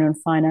it finer and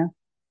finer.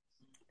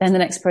 Then the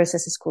next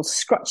process is called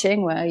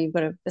scrutching, where you've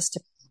got just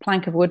a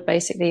plank of wood,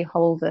 basically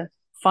hold the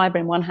fibre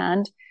in one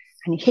hand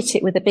and you hit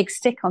it with a big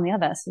stick on the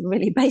other. It's a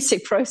really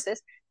basic process.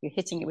 You're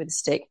hitting it with a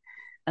stick,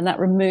 and that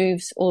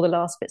removes all the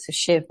last bits of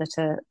shiv that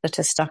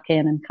are stuck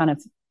in and kind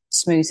of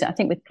smooths it. I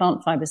think with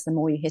plant fibres, the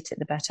more you hit it,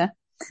 the better.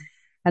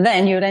 And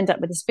then you would end up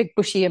with this big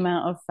bushy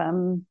amount of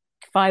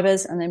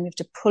fibres, and then we have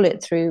to pull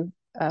it through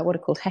what are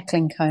called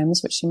heckling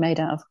combs, which are made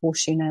out of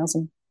horseshoe nails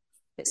and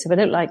bits of it.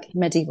 Look like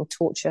medieval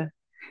torture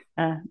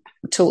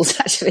tools,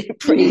 actually,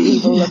 pretty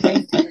evil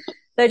looking.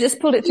 They just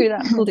pulled it through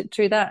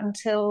that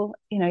until,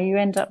 you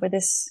end up with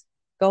this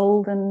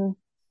golden,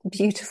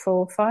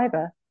 beautiful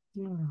fibre.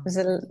 It was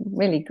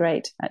really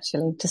great,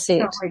 actually, to see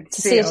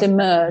it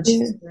emerge.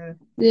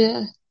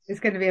 Yeah. It's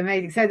going to be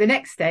amazing. So the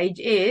next stage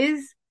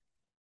is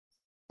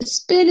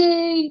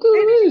spinning. So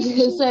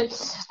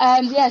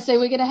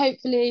we're going to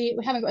hopefully,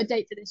 we haven't got a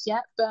date for this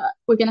yet, but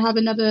we're going to have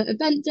another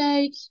event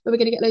day where we're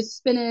going to get loads of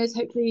spinners,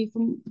 hopefully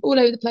from all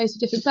over the place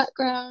with different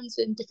backgrounds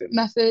and different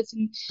methods,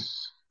 and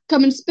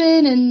come and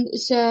spin and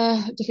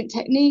share different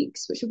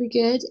techniques, which will be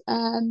good.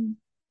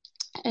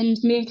 And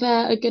me and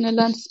Claire are going to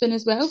learn to spin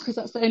as well, because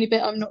that's the only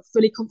bit I'm not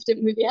fully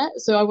confident with yet.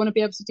 So I want to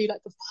be able to do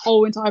like the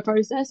whole entire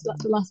process.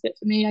 That's the last bit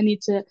for me. I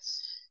need to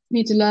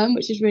learn,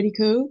 which is really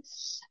cool.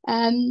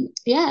 And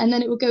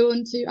then it will go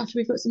on to, after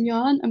we've got some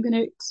yarn, I'm going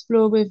to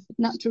explore with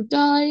natural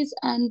dyes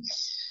and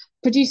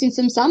producing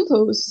some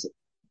samples.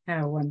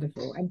 Oh,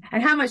 wonderful.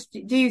 And how much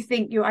do you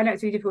think I know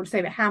it's really difficult to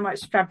say, but how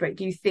much fabric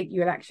do you think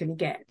you'll actually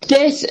get?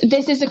 This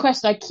is the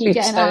question I keep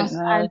getting asked,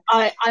 and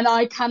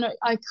I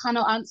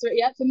cannot answer it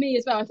yet. For me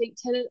as well, I think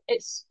till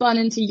it's spun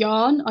into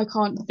yarn, I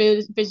can't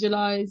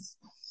visualize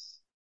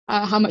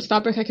how much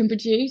fabric I can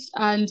produce.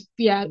 And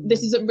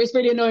it's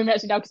really annoying me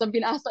actually now, because I've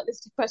been asked like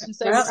this question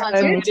so many times. I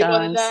really want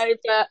to know,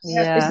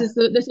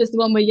 but this is the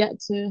one we're yet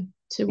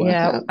to work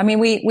out. I mean,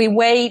 we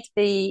weighed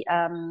the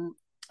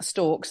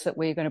stalks that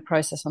we're going to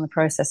process on the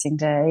processing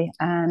day,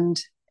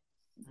 and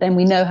then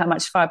we know how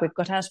much fibre we've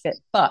got out of it,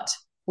 but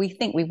we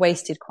think we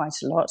wasted quite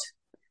a lot.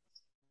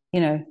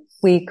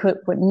 We could,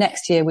 but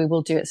next year we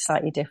will do it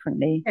slightly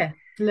differently.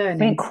 Learning.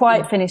 We didn't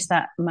quite finish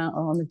that amount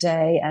on the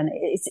day, and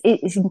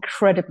it's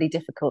incredibly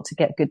difficult to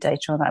get good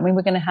data on that. I mean,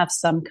 we're going to have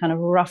some kind of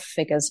rough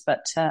figures,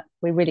 but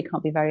we really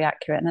can't be very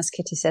accurate. And as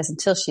Kitty says,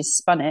 until she's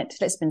spun it,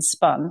 till it's been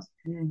spun,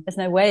 there's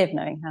no way of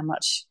knowing how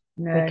much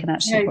we can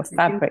actually, what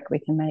fabric we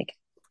can make.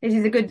 It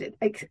is a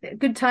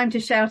good time to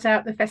shout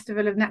out the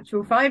Festival of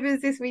Natural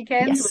Fibres this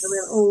weekend. Yes. Where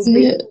we'll all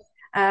be.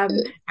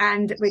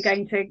 And we're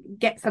going to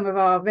get some of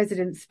our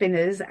resident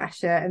spinners,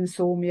 Asha and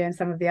Soumya and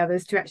some of the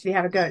others, to actually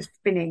have a go at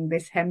spinning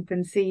this hemp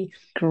and see.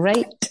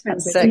 Great.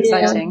 That's so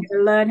exciting. To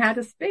learn how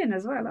to spin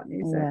as well, aren't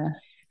you? So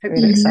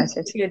Really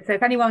excited. Good. So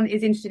if anyone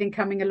is interested in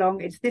coming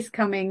along, it's this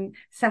coming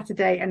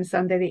Saturday and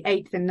Sunday, the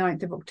 8th and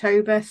 9th of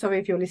October. Sorry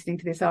if you're listening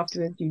to this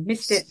afterwards, you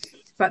missed it.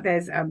 But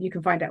there's you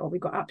can find out what we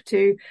got up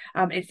to.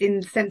 It's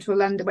in central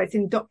London, it's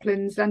in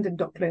Docklands, London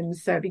Docklands.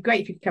 So it'd be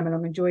great if you could come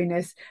along and join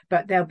us.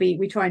 But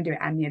we try and do it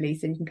annually,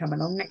 so you can come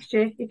along next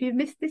year if you've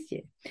missed this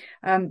year.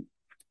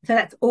 So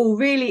that's all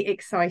really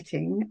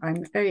exciting.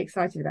 I'm very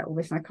excited about all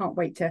this, and I can't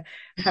wait to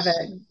have a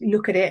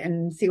look at it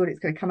and see what it's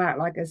going to come out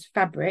like as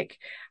fabric.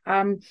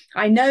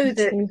 I know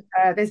that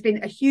there's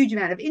been a huge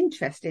amount of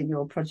interest in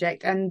your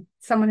project, and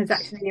someone has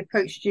actually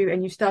approached you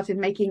and you started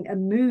making a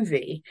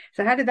movie.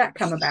 So how did that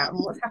come about,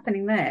 and what's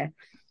happening there?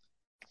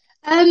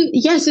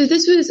 So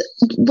this was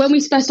when we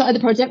first started the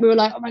project. We were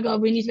like, oh my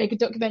god, we need to make a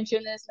documentary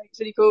on this. Like, it's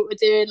really cool what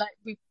we're doing. Like,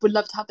 we would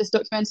love to have this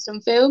documented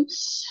on film.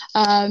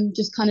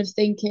 Just kind of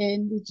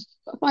thinking, we'd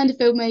find a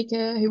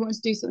filmmaker who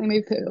wants to do something,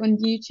 maybe put it on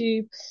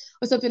YouTube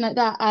or something like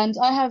that. And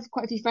I have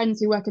quite a few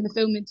friends who work in the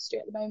film industry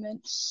at the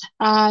moment.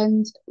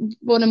 And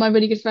one of my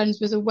really good friends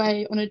was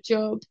away on a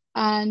job,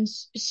 and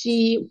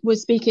she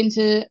was speaking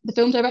to the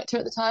film director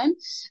at the time,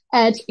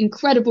 Ed,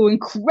 incredible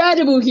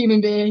human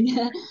being,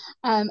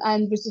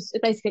 and was just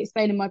basically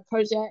explaining my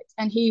project.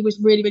 And he was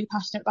really, really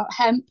passionate about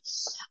hemp.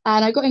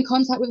 And I got in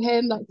contact with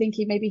him, like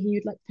thinking maybe he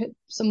would like put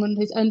someone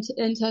who's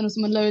intern or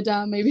someone lower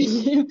down, maybe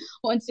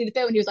wanted to see the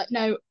film. And he was like,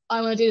 no,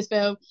 I want to do this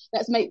film.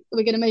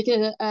 We're going to make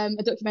a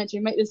documentary,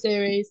 make the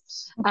series.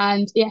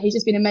 And yeah, he's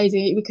just been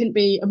amazing. We couldn't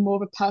be a more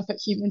of a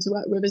perfect human to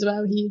work with as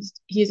well. He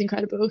is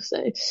incredible. So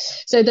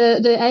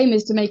the aim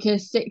is to make a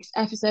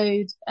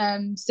 6-episode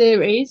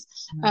series.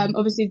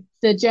 Obviously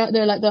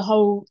the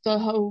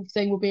whole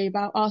thing will be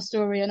about our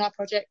story and our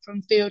project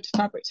from field to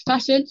fabric to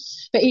fashion.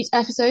 But each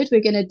episode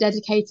we're going to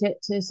dedicate it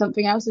to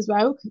something else as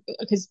well,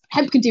 because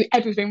hemp can do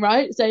everything,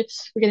 right? So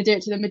we're going to do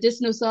it to the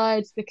medicinal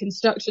sides, the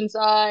construction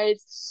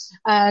sides,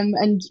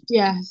 and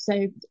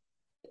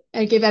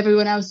give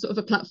everyone else sort of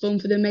a platform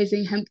for the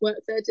amazing hemp work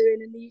they're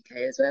doing in the UK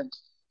as well.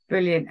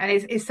 Brilliant. And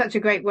it's such a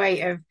great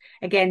way of,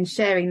 again,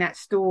 sharing that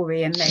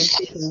story and letting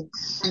people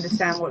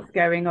understand what's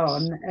going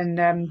on.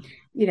 And,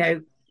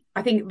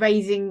 I think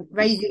raising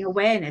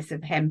awareness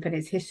of hemp and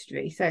its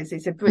history. So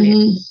it's a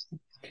brilliant.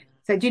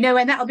 So do you know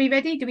when that'll be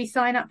ready? Do we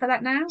sign up for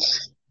that now?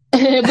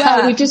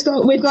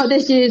 Well, we've got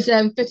this year's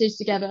footage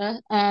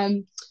together.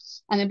 And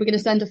then we're going to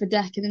send off a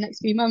deck in the next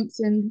few months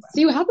and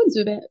see what happens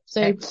with it.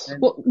 So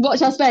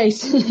watch our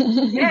space.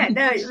 Yeah,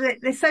 no,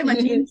 there's so much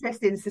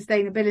interest in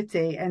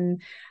sustainability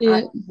and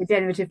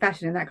regenerative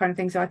fashion and that kind of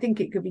thing. So I think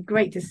it could be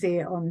great to see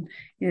it on,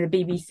 the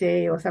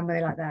BBC or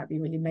somewhere like that. It'd be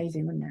really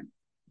amazing, wouldn't it?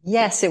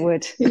 Yes, it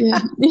would. Yeah.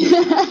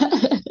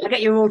 I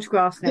get your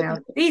autographs now.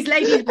 These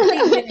ladies will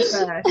see it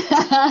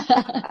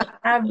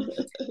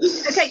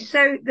first. Okay,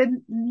 so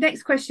the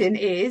next question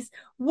is,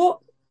 what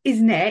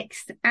is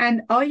next,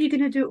 and are you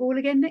going to do it all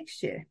again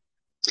next year?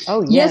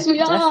 Oh yes, we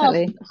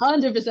definitely. are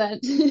 100%.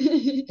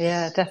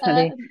 Yeah,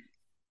 definitely.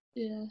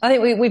 I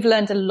think we've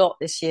learned a lot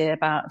this year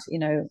about,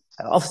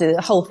 obviously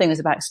the whole thing was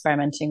about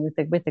experimenting with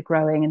the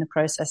growing and the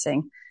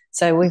processing.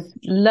 So we've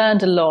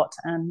learned a lot,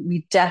 and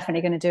we're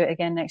definitely going to do it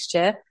again next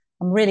year.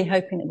 I'm really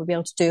hoping that we'll be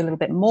able to do a little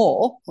bit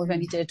more. We've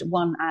only did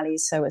one alley,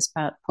 so it's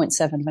about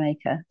 0.7 of an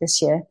acre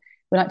this year.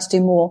 We'd like to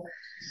do more.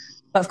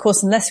 But of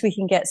course, unless we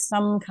can get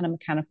some kind of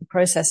mechanical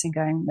processing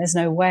going, there's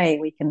no way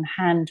we can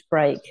hand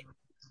break,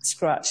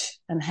 scratch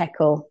and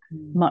heckle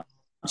much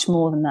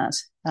more than that.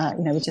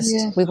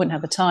 We wouldn't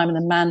have the time and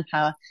the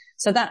manpower.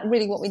 So that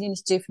really what we need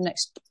to do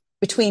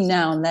between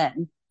now and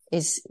then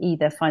is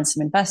either find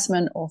some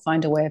investment or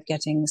find a way of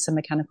getting some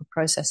mechanical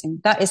processing.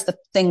 That is the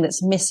thing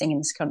that's missing in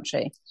this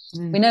country.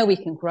 We know we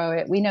can grow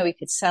it. We know we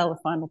could sell the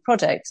final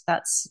product.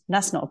 That's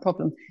not a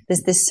problem.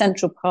 There's this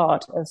central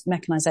part of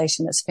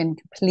mechanization that's been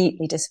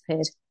completely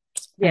disappeared.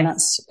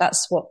 Yes. And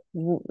that's what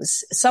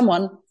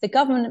the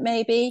government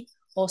maybe,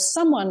 or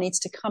someone needs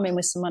to come in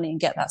with some money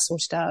and get that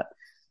sorted out.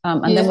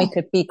 Then we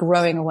could be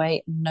growing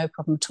away, no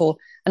problem at all.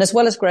 And as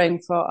well as growing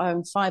for our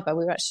own fibre,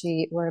 we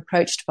were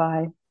approached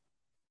by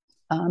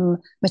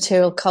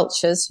Material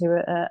Cultures, who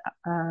are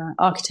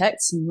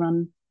architects and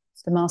run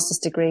the master's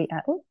degree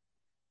at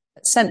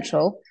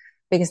Central,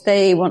 because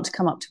they want to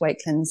come up to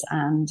Wakelands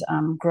and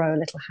grow a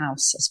little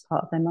house as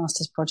part of their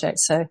master's project.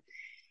 So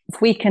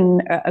if we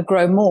can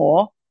grow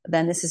more,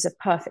 then this is a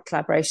perfect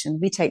collaboration.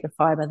 We take the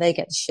fibre, they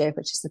get the shear,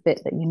 which is the bit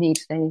that you need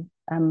for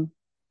the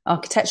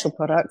architectural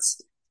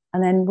products.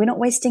 And then we're not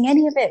wasting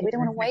any of it. We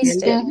don't want to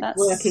waste it. That's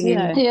working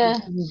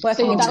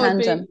in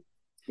tandem.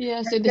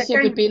 So this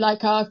year would be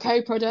like our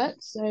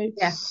co-product. So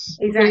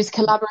exactly.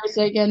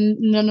 Collaborating, and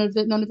none of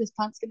this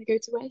plant's going to go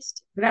to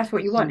waste. But that's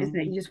what you want, isn't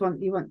it? You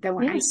don't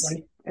want any waste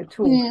at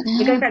all.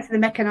 Yeah. Going back to the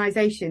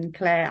mechanisation,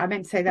 Claire, I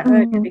meant to say that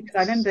earlier because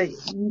I remember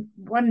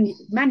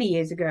many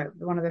years ago,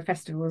 one of the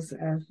festivals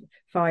of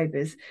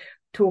fibres,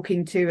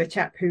 talking to a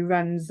chap who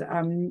runs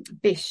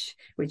Bish,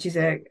 which is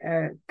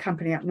a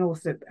company up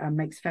north that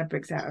makes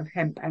fabrics out of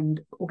hemp and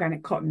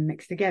organic cotton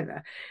mixed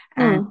together,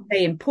 and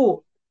they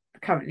import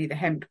currently the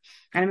hemp.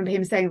 And I remember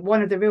him saying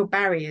one of the real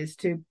barriers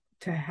to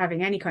to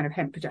having any kind of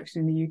hemp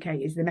production in the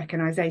UK is the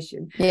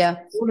mechanisation. Yeah.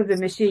 All of the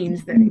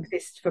machines that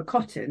exist for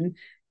cotton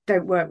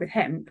don't work with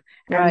hemp,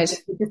 and Right.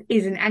 it just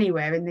isn't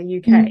anywhere in the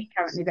UK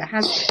currently that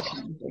has those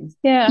kind of things.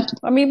 Yeah,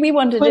 I mean, we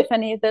wondered if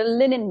any of the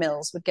linen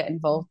mills would get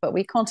involved, but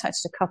we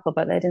contacted a couple,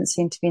 but they didn't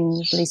seem to be in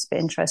the least bit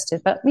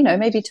interested. But, you know,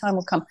 maybe time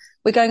will come.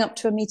 We're going up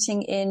to a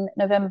meeting in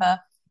November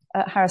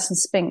at Harrison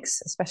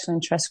Spinks, a special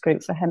interest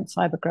group for hemp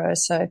fibre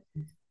growers. So,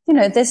 you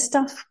know, there's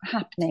stuff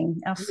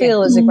happening. I feel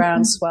there's a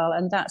groundswell,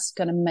 and that's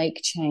going to make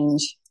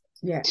change.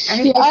 Yeah,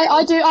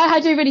 I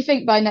do really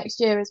think by next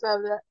year as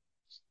well that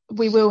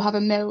we will have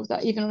a mill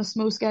that, even on a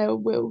small scale,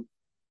 will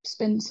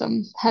spin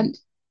some hemp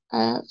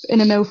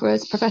in a mill for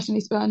us, professionally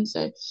spun.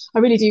 So I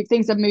really do.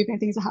 Things are moving,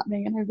 things are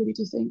happening, and I really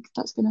do think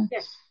that's gonna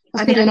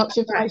be an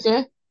option for next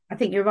year. I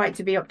think you're right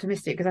to be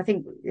optimistic, because I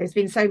think there's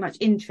been so much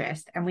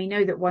interest, and we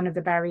know that one of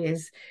the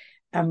barriers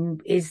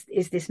is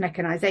this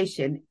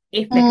mechanisation.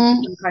 If there can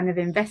be some kind of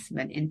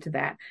investment into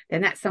that,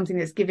 then that's something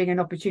that's giving an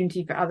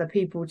opportunity for other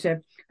people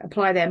to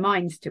apply their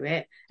minds to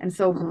it and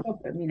solve the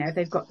problem. You know,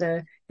 if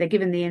they're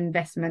given the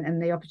investment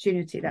and the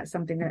opportunity, that's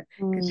something that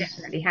can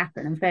definitely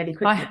happen, and fairly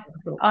quickly.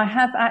 I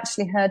have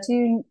actually heard, do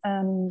you,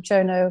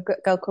 Joe, know a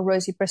girl called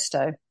Rosie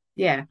Bristow?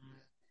 Yeah.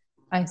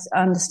 I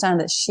understand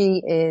that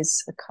she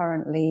is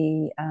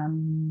currently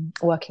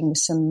working with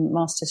some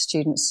master's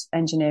students,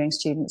 engineering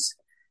students,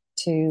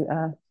 to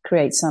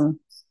create some,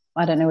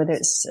 I don't know whether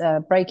it's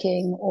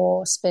breaking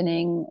or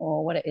spinning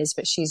or what it is,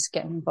 but she's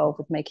getting involved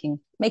with making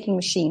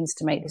machines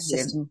to make the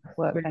system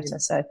work better.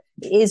 So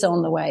it is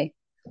on the way.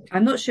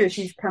 I'm not sure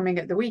she's coming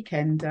at the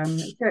weekend.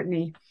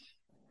 Certainly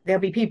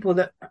there'll be people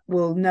that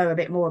will know a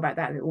bit more about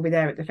that will be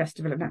there at the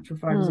Festival of Natural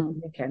Fibres at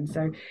the weekend.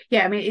 So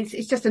yeah, I mean,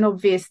 it's just an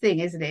obvious thing,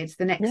 isn't it? It's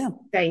the next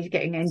stage,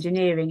 getting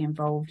engineering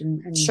involved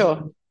and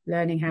sure,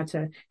 learning how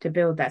to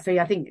build that. So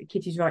yeah, I think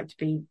Kitty's right to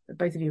be,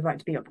 both of you are right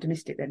to be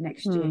optimistic that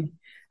next year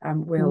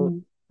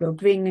will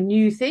bring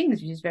new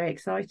things, which is very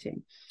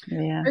exciting.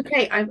 Yeah.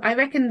 Okay, I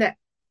reckon that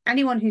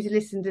anyone who's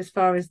listened as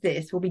far as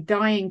this will be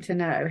dying to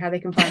know how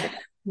they can find out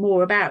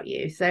more about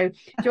you. So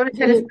do you want to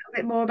tell us a little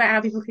bit more about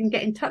how people can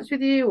get in touch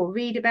with you or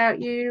read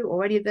about you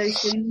or any of those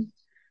things?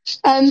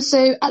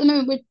 So at the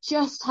moment we're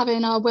just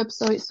having our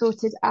website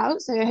sorted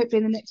out. So hopefully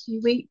in the next few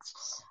weeks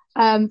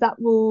that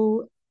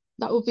will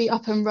be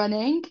up and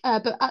running.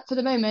 But for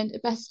the moment,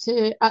 best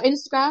to our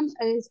Instagram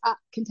is at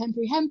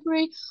Contemporary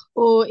Hempery,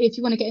 or if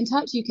you want to get in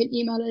touch, you can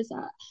email us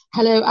at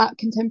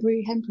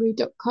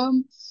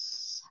hello@contemporaryhempery.com.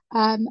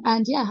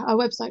 And yeah, our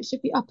website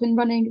should be up and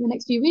running in the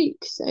next few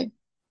weeks. So.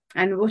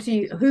 And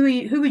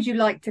who would you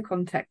like to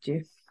contact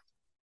you?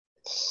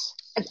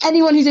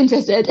 Anyone who's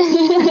interested.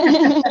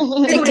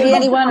 Particularly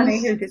anyone.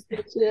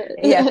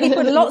 Yeah,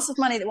 people with lots of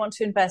money that want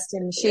to invest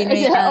in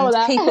machinery, and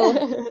people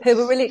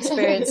who are really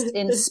experienced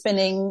in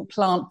spinning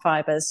plant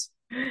fibres.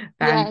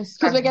 Yes,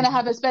 because we're going to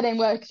have a spinning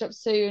workshop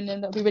soon,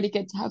 and it'll be really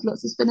good to have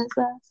lots of spinners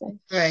there. So.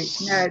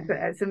 Great, no,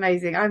 it's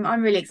amazing.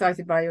 I'm really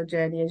excited by your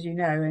journey, as you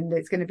know, and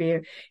it's going to be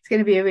a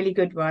really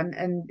good one,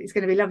 and it's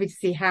going to be lovely to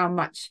see how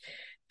much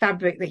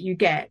fabric that you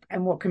get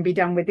and what can be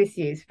done with this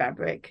year's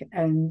fabric,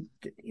 and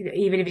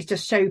even if it's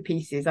just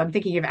showpieces. I'm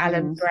thinking of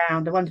Alan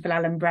Brown, the wonderful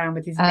Alan Brown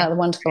with his the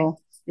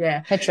wonderful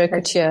Hedgerow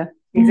Couture.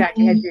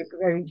 Exactly,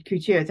 Hedgerow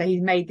Couture. So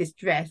he's made this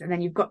dress, and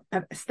then you've got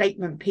a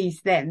statement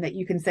piece then that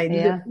you can say,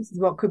 look, this is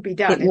what could be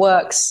done. It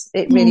works.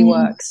 It really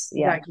works.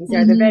 Yeah. Exactly. So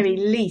at the very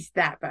least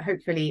that, but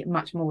hopefully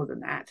much more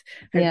than that.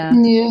 Yeah.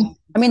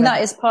 I mean,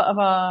 that is part of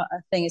our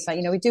thing. It's like,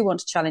 you know, we do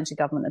want to challenge the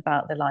government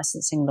about the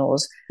licensing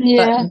laws,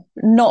 but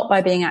not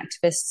by being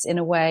activists in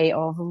a way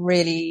of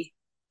really,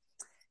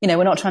 you know,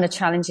 we're not trying to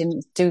challenge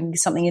in doing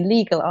something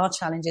illegal. Our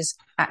challenge is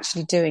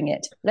actually doing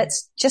it.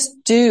 Let's just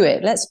do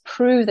it. Let's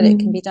prove that it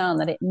can be done,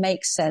 that it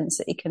makes sense,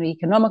 that it can be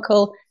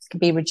economical, it can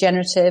be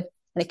regenerative,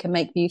 and it can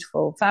make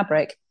beautiful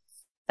fabric.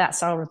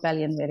 That's our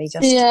rebellion, really.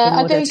 Just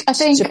I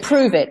think to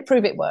prove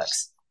it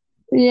works.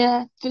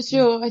 Yeah, for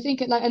sure. I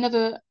think like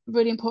another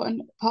really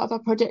important part of our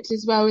project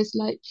as well is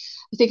like,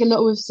 I think a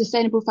lot with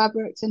sustainable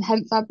fabrics and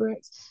hemp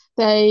fabrics,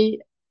 people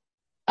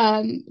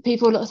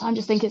a lot of the time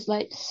just think it's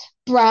like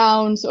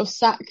brown sort of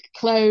sack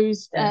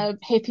clothes,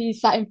 hippie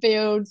satin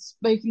fields,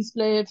 smoking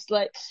spliffs,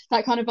 like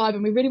that kind of vibe,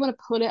 and we really want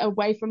to pull it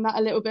away from that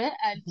a little bit.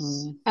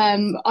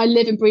 And I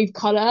live and breathe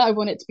colour. I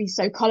want it to be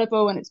so colourful,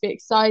 I want it to be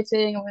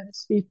exciting, I want it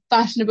to be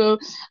fashionable,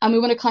 and we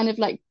want to kind of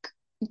like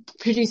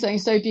produce something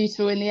so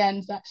beautiful in the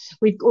end that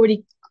we've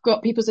already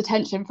got people's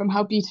attention from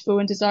how beautiful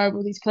and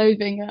desirable these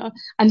clothing are,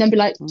 and then be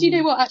like, do you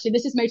know what, actually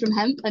this is made from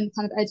hemp, and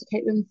kind of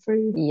educate them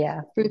through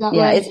that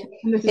way.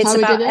 It's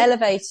about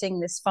elevating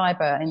this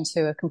fibre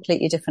into a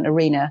completely different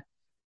arena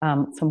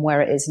from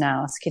where it is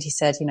now. As Kitty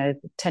said, you know,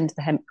 the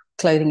hemp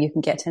clothing you can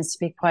get tends to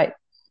be quite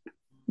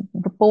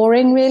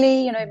boring,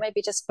 really, you know,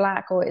 maybe just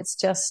black, or it's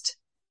just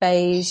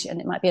beige, and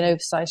it might be an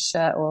oversized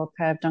shirt or a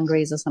pair of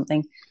dungarees or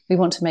something. We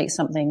want to make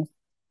something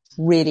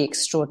really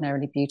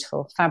extraordinarily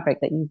beautiful fabric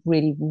that you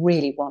really,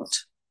 really want.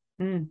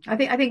 I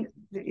think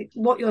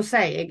what you're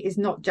saying is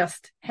not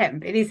just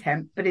hemp. It is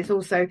hemp, but it's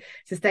also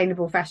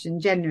sustainable fashion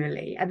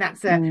generally, and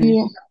that's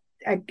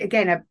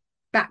again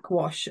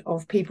backwash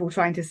of people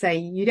trying to say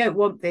you don't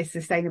want this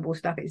sustainable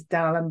stuff, it's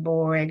dull and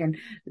boring and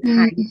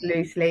hangs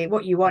loosely.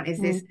 What you want is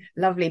this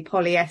lovely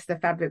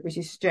polyester fabric which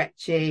is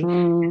stretchy,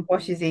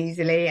 washes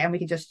easily, and we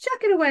can just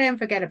chuck it away and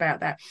forget about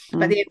that.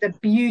 But the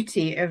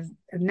beauty of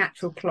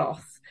natural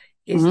cloth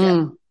is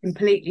just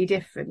completely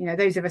different. You know,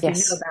 those of us who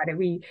know about it,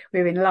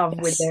 we're in love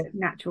with the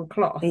natural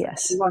cloth.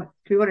 Yes,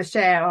 we want to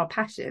share our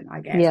passion,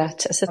 I guess. Yeah,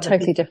 it's a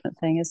totally different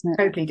thing, isn't it?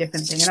 Totally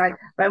different thing.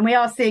 And we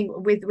are seeing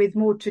with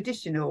more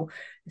traditional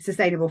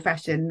sustainable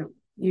fashion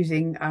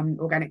using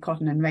organic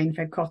cotton and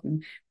rain-fed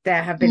cotton,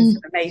 there have been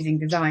some amazing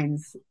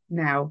designs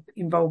now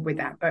involved with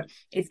that. But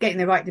it's getting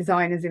the right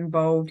designers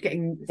involved,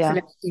 getting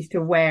celebrities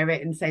to wear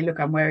it and say, look,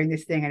 I'm wearing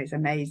this thing and it's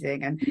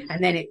amazing. And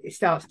then it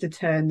starts to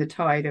turn the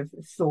tide of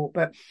thought.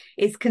 But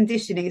it's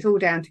conditioning. It's all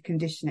down to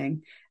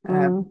conditioning.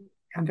 I'm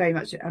very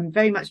much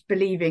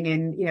believing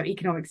in, you know,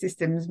 economic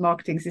systems,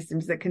 marketing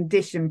systems that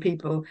condition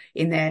people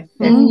in their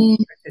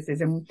processes.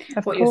 And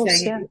what you're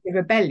saying is a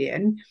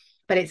rebellion,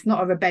 but it's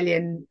not a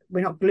rebellion.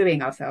 We're not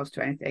gluing ourselves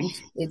to anything.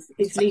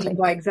 It's leading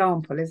by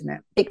example, isn't it?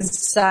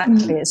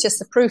 Exactly. It's just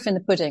the proof in the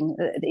pudding.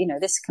 You know,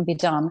 this can be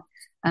done,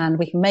 and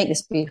we can make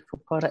this beautiful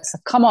product. So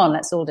come on,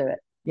 let's all do it.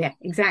 Yeah,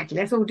 exactly.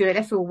 Let's all do it.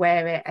 Let's all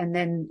wear it, and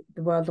then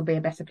the world will be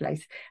a better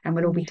place, and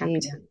we'll all be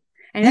happier.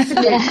 And that's a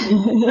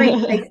great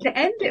place to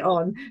end it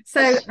on. So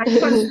I just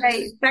want to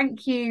say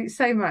thank you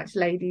so much,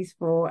 ladies,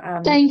 for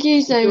thank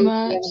you so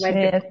much.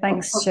 Yeah,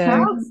 thanks,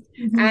 Jo.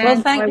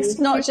 Well, thanks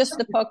not just for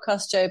the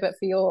podcast, Jo, but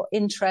for your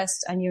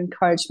interest and your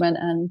encouragement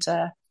and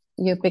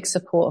your big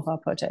support of our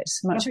project.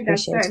 Much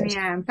appreciated. I certainly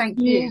am.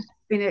 Thank you.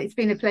 It's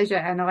been a pleasure,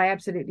 and I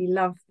absolutely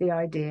love the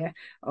idea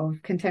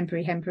of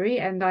contemporary hempery,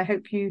 and I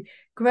hope you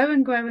grow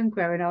and grow and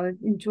grow, and I'll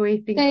enjoy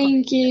being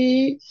Thank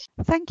you.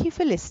 Thank you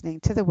for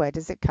listening to the Where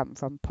Does It Come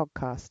From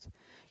podcast.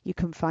 You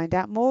can find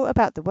out more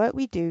about the work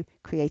we do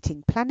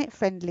creating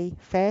planet-friendly,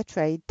 fair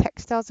trade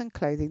textiles and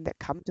clothing that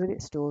comes with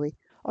its story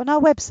on our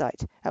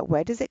website at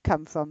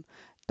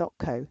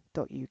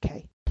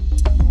wheredoesitcomefrom.co.uk.